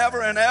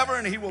forever and ever,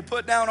 and he will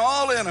put down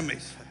all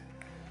enemies.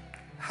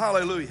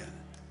 Hallelujah.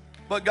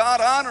 But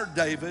God honored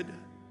David.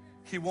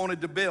 He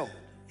wanted to build.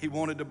 He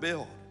wanted to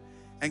build.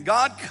 And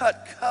God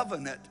cut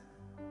covenant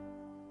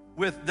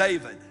with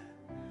David.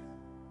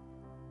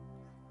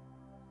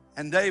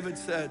 And David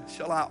said,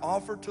 shall I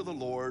offer to the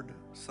Lord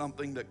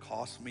something that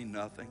costs me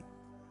nothing?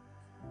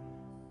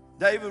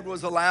 David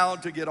was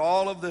allowed to get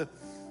all of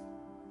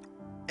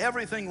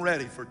everything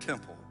ready for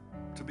temple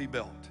to be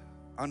built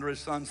under his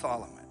son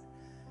Solomon.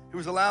 He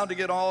was allowed to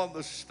get all of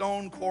the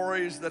stone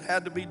quarries that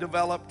had to be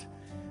developed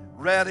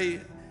ready,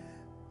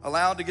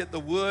 allowed to get the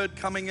wood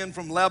coming in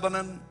from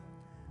Lebanon,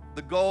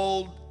 the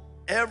gold,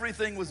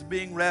 everything was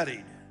being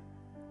readied.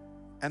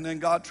 And then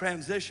God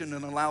transitioned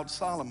and allowed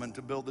Solomon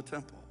to build the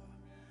temple.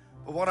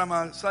 But what am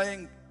I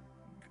saying?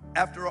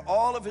 After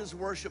all of his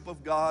worship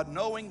of God,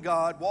 knowing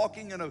God,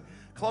 walking in a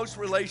close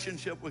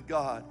relationship with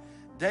God,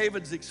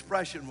 David's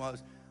expression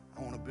was,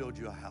 I want to build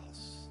you a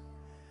house.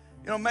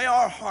 You know, may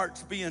our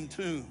hearts be in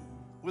tune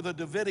with a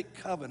Davidic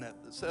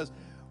covenant that says,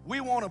 we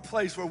want a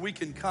place where we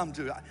can come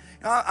to.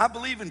 I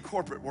believe in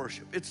corporate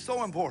worship. It's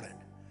so important.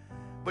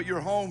 But your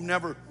home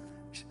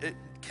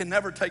can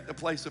never take the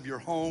place of your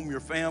home, your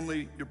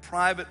family, your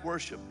private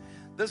worship.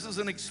 This is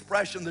an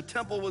expression. The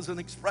temple was an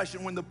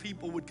expression when the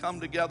people would come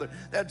together.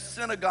 They had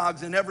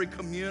synagogues in every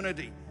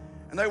community,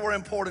 and they were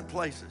important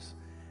places.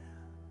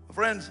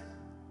 Friends,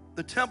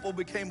 the temple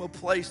became a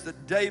place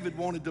that David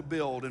wanted to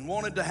build and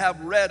wanted to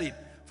have ready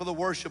for the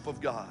worship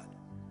of God.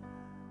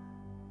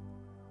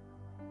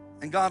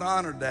 And God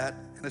honored that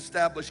and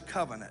established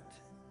covenant.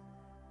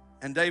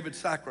 And David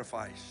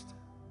sacrificed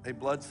a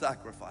blood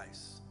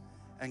sacrifice,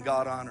 and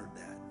God honored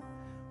that.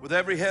 With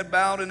every head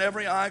bowed and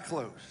every eye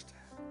closed.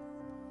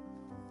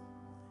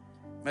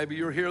 Maybe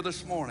you're here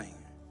this morning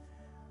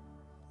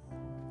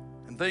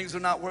and things are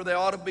not where they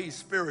ought to be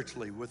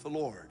spiritually with the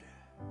Lord.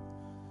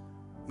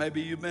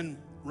 Maybe you've been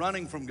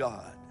running from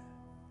God.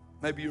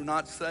 Maybe you're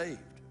not saved,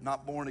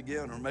 not born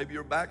again, or maybe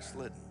you're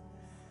backslidden.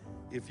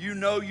 If you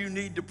know you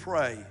need to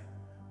pray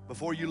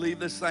before you leave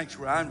this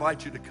sanctuary, I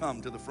invite you to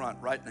come to the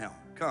front right now.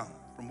 Come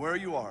from where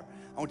you are.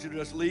 I want you to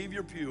just leave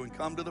your pew and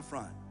come to the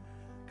front.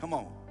 Come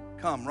on,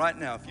 come right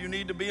now. If you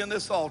need to be in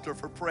this altar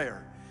for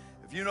prayer,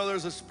 if you know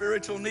there's a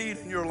spiritual need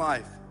in your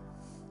life,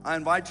 I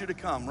invite you to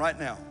come right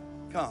now.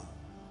 Come.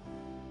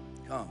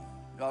 Come.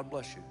 God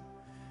bless you.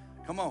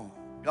 Come on.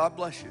 God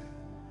bless you.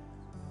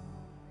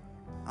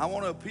 I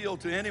want to appeal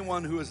to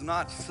anyone who is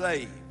not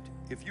saved.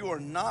 If you are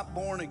not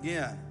born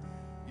again,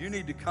 you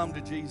need to come to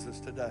Jesus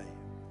today.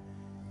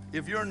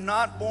 If you're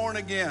not born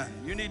again,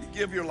 you need to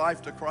give your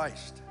life to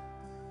Christ.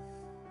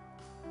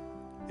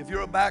 If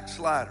you're a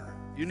backslider,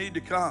 you need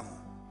to come.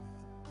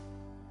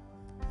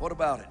 What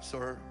about it,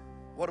 sir?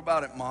 What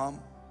about it, Mom?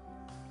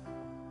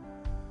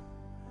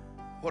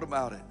 What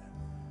about it?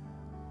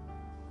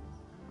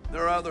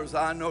 There are others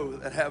I know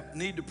that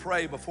need to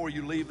pray before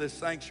you leave this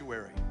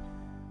sanctuary.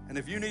 And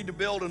if you need to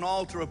build an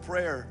altar of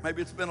prayer,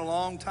 maybe it's been a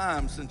long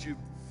time since you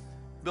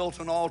built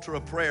an altar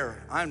of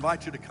prayer, I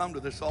invite you to come to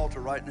this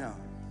altar right now.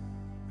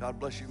 God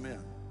bless you,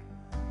 men.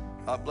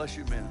 God bless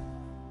you, men.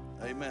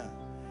 Amen.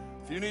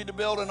 If you need to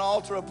build an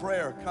altar of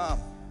prayer, come.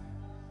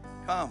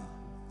 Come.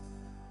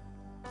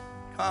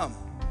 Come.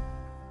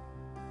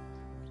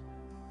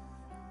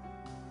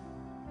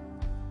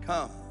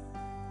 Come.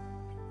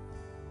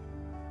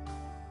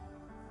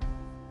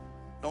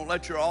 Don't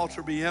let your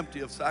altar be empty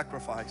of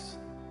sacrifice.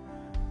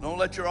 Don't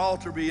let your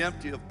altar be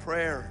empty of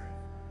prayer,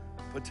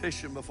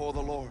 petition before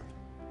the Lord.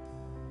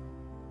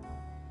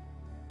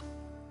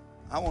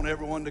 I want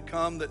everyone to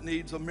come that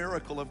needs a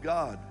miracle of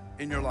God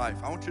in your life.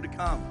 I want you to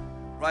come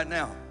right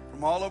now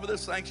from all over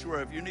this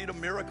sanctuary. If you need a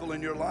miracle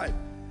in your life,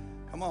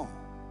 come on,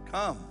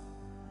 come.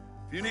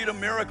 If you need a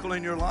miracle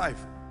in your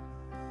life,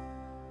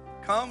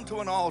 come to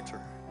an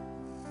altar.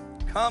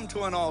 Come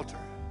to an altar.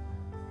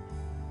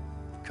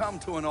 Come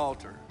to an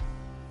altar.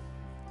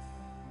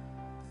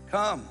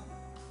 Come.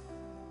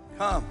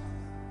 Come.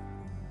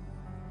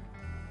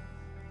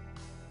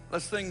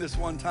 Let's sing this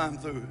one time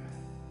through.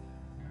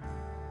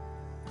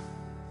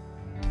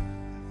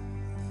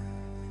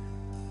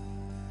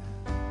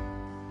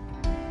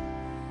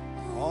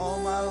 All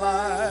my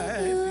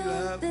life you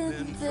have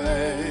been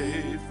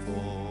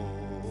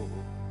faithful.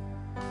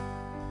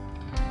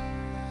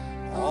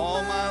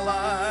 All my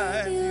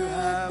life you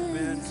have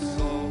been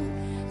so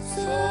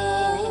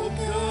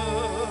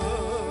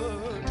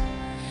good.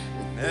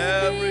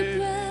 Every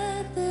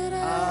breath that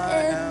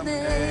I am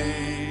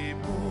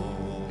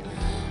able,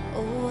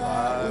 oh,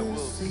 I will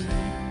sing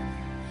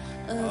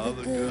of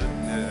the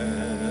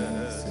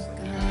goodness of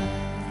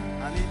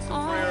God. I need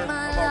some prayer of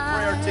our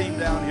prayer team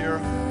down here.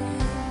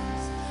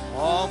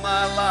 All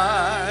my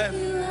life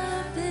you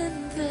have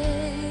been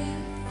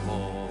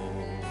faithful.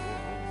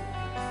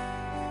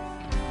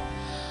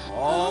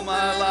 All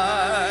my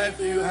life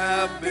you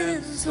have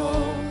been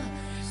so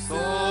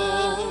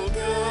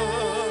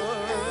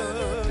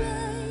good.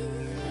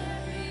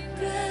 Every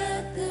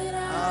breath that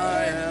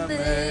I am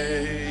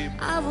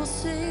able, I will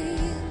sing,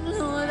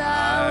 Lord,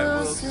 I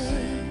will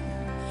sing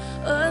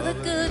of the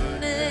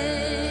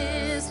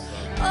goodness.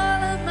 All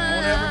of my life. I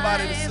want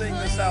everybody to sing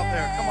this out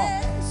there. Come on.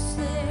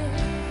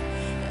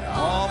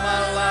 All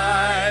my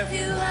life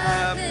you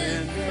have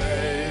been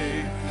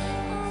faithful.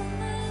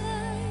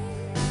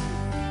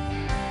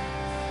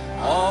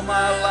 All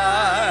my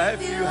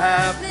life you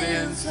have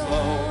been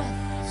so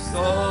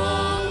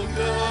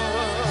good.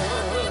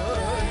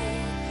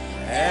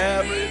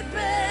 Every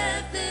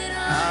breath that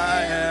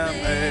I am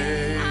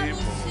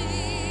able,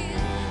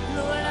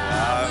 Lord, I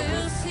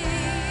will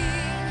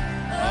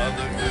sing of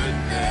the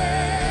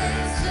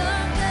goodness of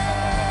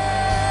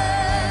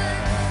God.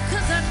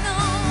 'Cause I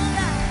know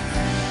that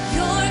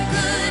your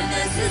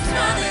goodness is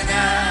running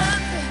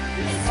after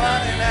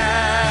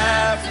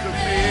me.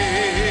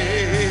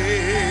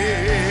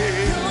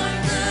 Your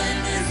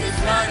goodness is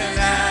running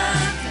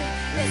after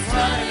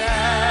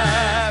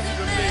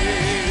me.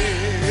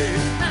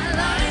 My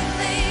life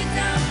laid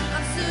down,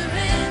 I'm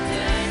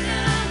surrendered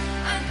now.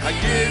 I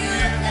give you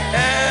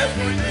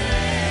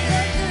everything.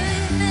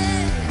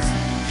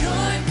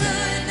 Your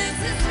goodness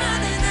is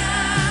running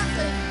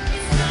after.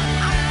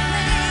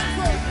 I'm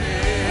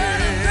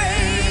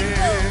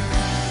grateful.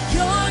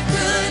 Your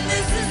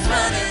goodness is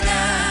running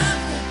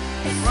after.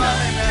 It's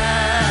running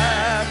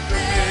after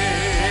me.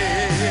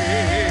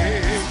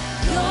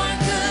 Your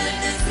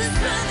goodness is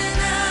running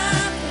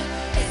after.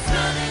 It's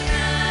running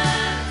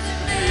after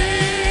me.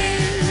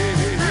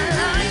 My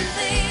life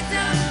laid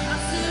down,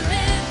 I'm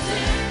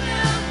surrendered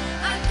now.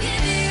 I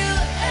give you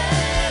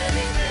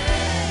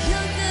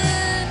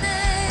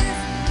everything.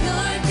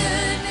 Your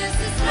goodness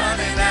is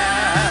running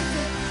after.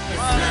 It's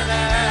running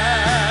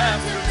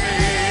after me.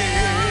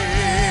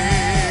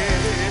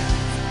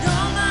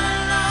 All my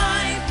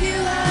life you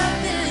have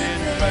been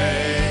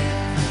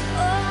faithful.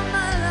 All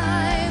my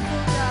life,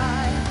 oh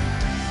God.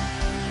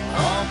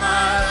 All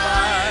my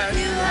life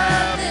you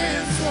have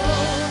been so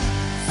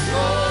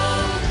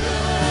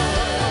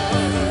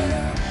good.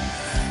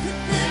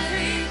 With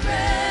every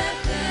breath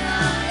that I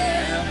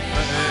am,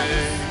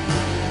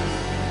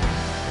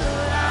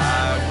 Lord, I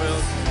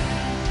will sing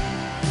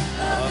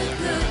of the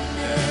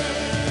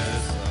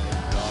goodness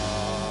of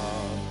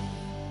God.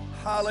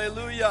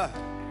 Hallelujah.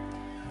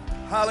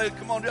 Hallelujah.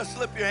 Come on, just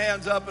slip your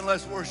hands up and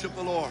let's worship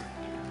the Lord.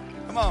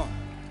 Come on.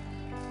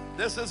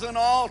 This is an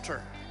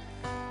altar.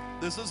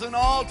 This is an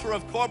altar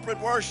of corporate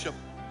worship.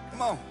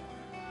 Come on.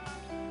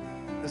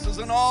 This is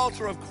an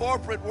altar of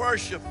corporate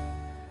worship.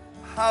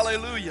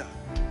 Hallelujah.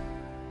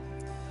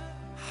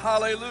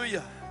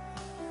 Hallelujah.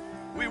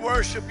 We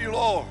worship you,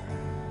 Lord.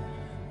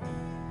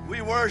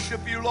 We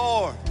worship you,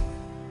 Lord.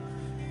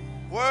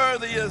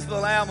 Worthy is the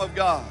Lamb of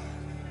God.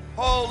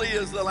 Holy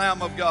is the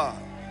Lamb of God.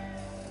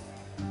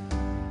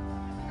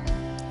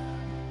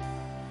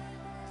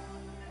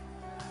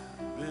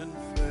 Been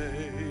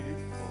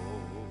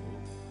faithful.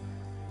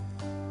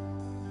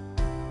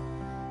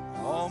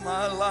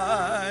 my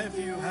life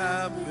you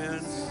have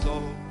been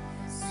so,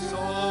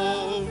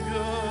 so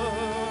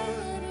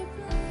good.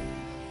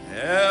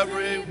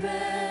 Every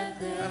breath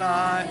that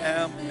I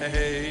am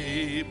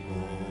able,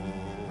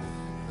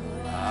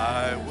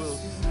 I will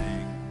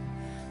sing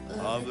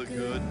of the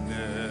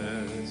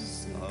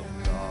goodness of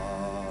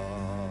God.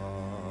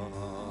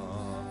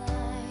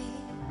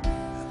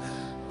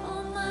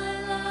 All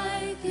my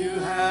life you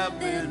have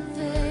been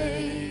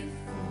faithful.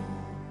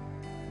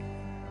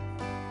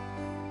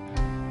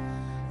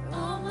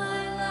 All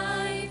my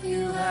life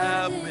you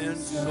have been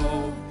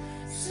so,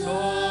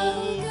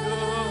 so good.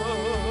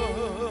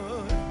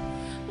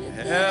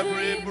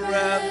 Every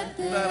breath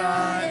that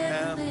I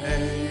am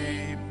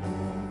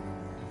able,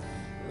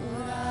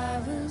 Lord, I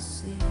will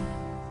sing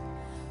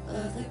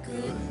of the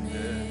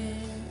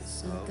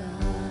goodness of God.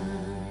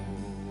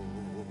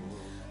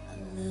 I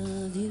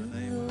love you,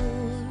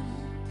 Lord,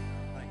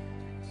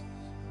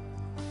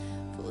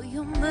 for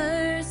your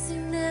mercy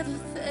never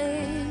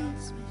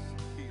fails me.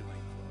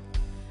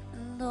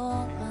 And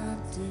all my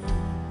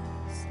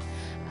days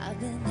I've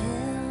been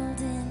held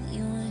in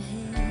your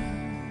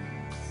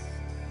hands.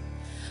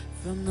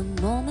 From the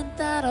moment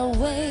that I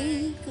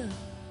wake up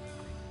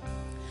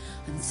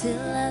until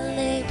I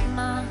lay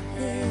my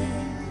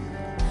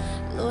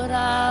head, Lord,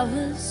 I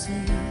will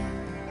sing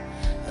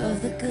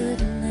of the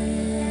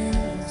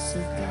goodness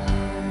of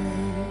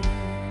God.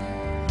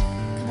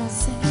 Come on,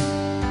 sing it.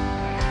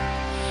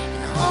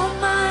 And all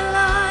my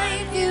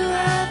life you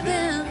have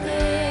been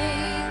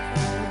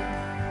faithful.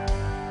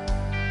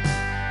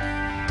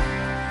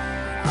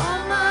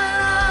 All my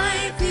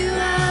life you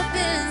have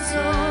been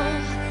so,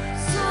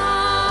 so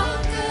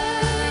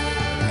good.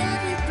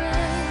 Every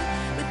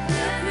breath, with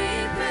every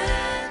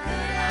breath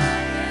that I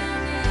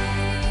am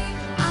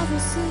able, I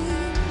will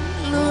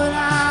sing, Lord,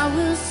 I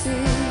will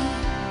sing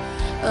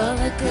of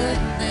the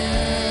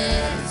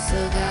goodness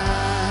of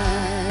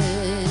God.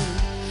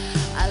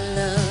 I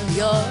love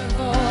your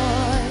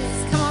voice.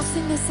 Come on,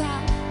 sing this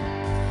out.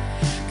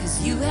 'Cause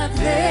you have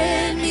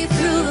led me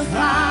through the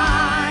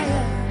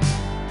fire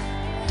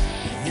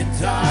in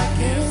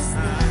darkest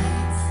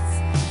nights.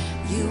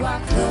 You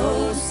are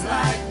close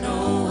like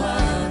no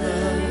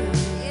other.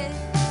 Yes.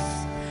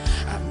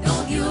 I've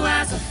known you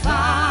as a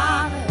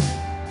father.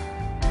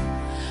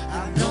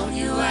 I've known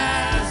you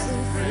as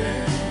a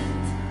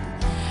friend.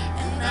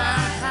 And I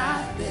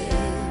have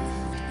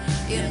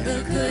lived in the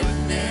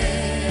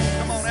goodness.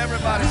 Come on,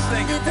 everybody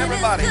sing it.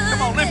 Everybody,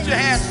 come on, lift your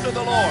hands to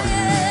the Lord.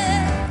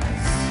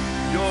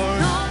 Your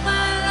All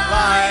my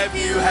life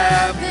you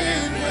have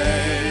been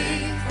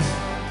faithful.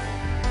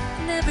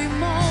 In every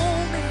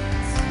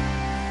moment,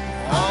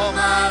 all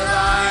my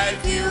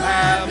life you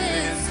have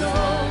been so,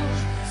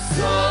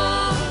 so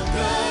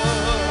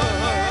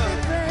good.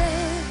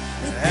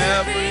 with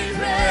Every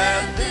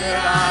breath that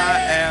I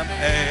am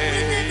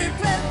able, every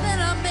breath that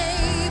I'm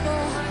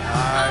able,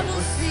 I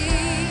will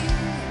sing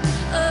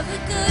of the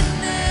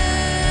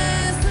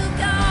goodness of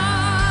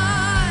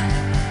God.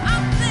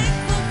 I'm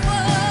thankful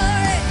for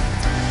it.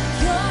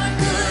 Your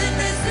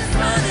goodness is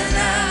running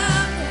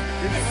after,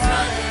 it's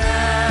running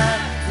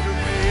after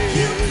me.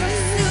 You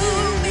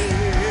pursue me.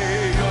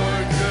 Your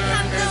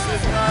goodness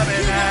is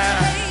running You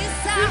after, chase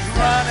is after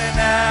running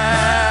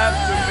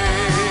after me.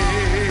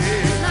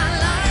 my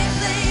life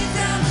laid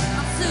down,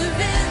 I'm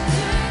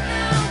surrendered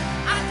now.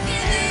 I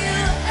give you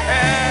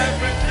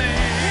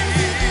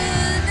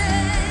Everything.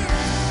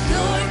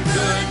 Your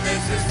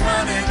goodness is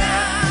running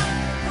out.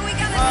 We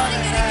gotta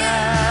sing it again.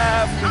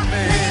 After I'm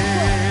me.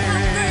 grateful.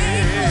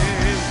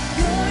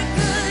 Your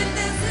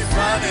goodness is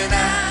running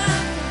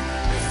out.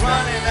 It's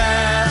running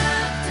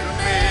after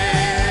me.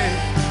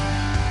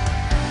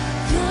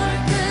 Your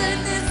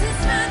goodness is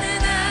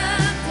running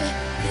after.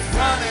 It's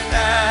Running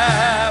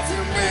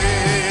after me.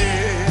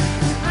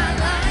 my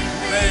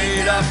life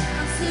Laid up,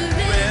 I'm surrender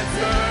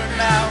surrendered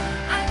now.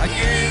 I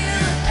give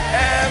you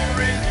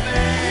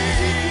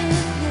everything.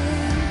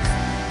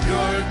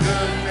 Your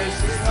goodness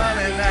is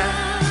running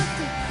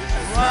after,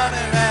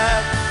 running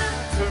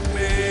after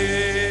me.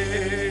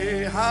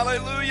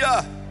 Hallelujah.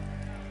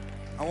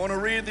 I want to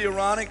read the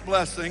Aaronic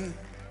blessing.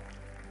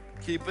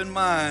 Keep in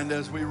mind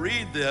as we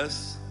read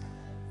this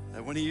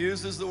that when he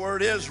uses the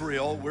word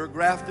Israel, we're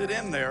grafted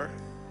in there.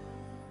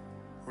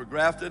 We're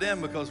grafted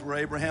in because we're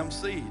Abraham's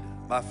seed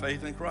by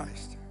faith in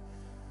Christ.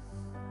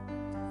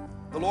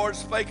 The Lord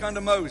spake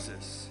unto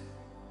Moses,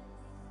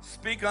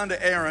 speak unto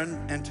Aaron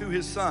and to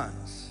his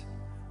sons.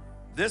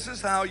 This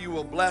is how you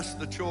will bless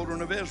the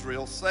children of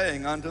Israel,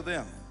 saying unto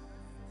them,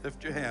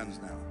 lift your hands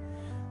now.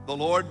 The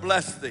Lord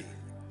bless thee,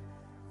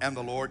 and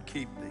the Lord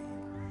keep thee.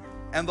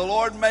 And the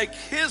Lord make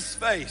his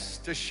face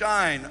to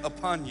shine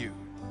upon you,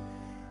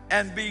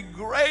 and be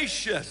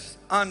gracious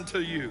unto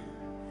you.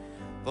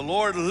 The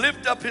Lord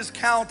lift up his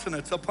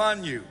countenance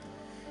upon you,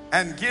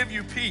 and give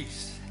you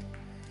peace.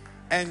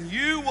 And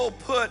you will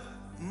put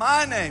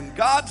my name,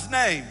 God's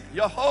name,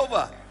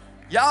 Jehovah,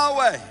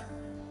 Yahweh,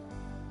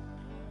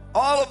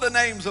 all of the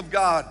names of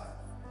God,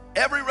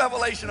 every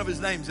revelation of his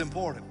name is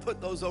important.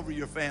 Put those over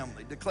your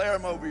family. Declare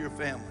them over your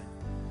family.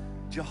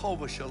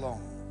 Jehovah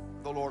Shalom.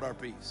 the Lord our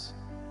peace.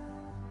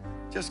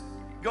 Just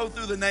go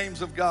through the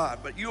names of God.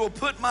 But you will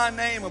put my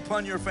name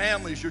upon your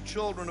families, your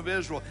children of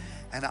Israel,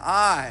 and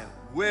I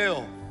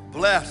will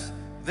bless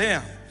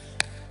them.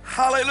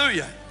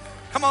 Hallelujah.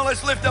 Come on,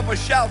 let's lift up a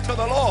shout to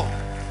the Lord.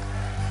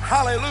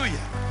 Hallelujah.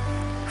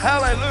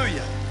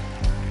 Hallelujah.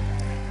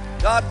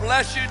 God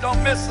bless you.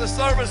 Don't miss the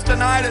service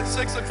tonight at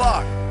 6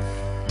 o'clock.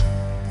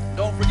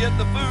 Don't forget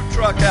the food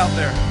truck out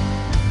there.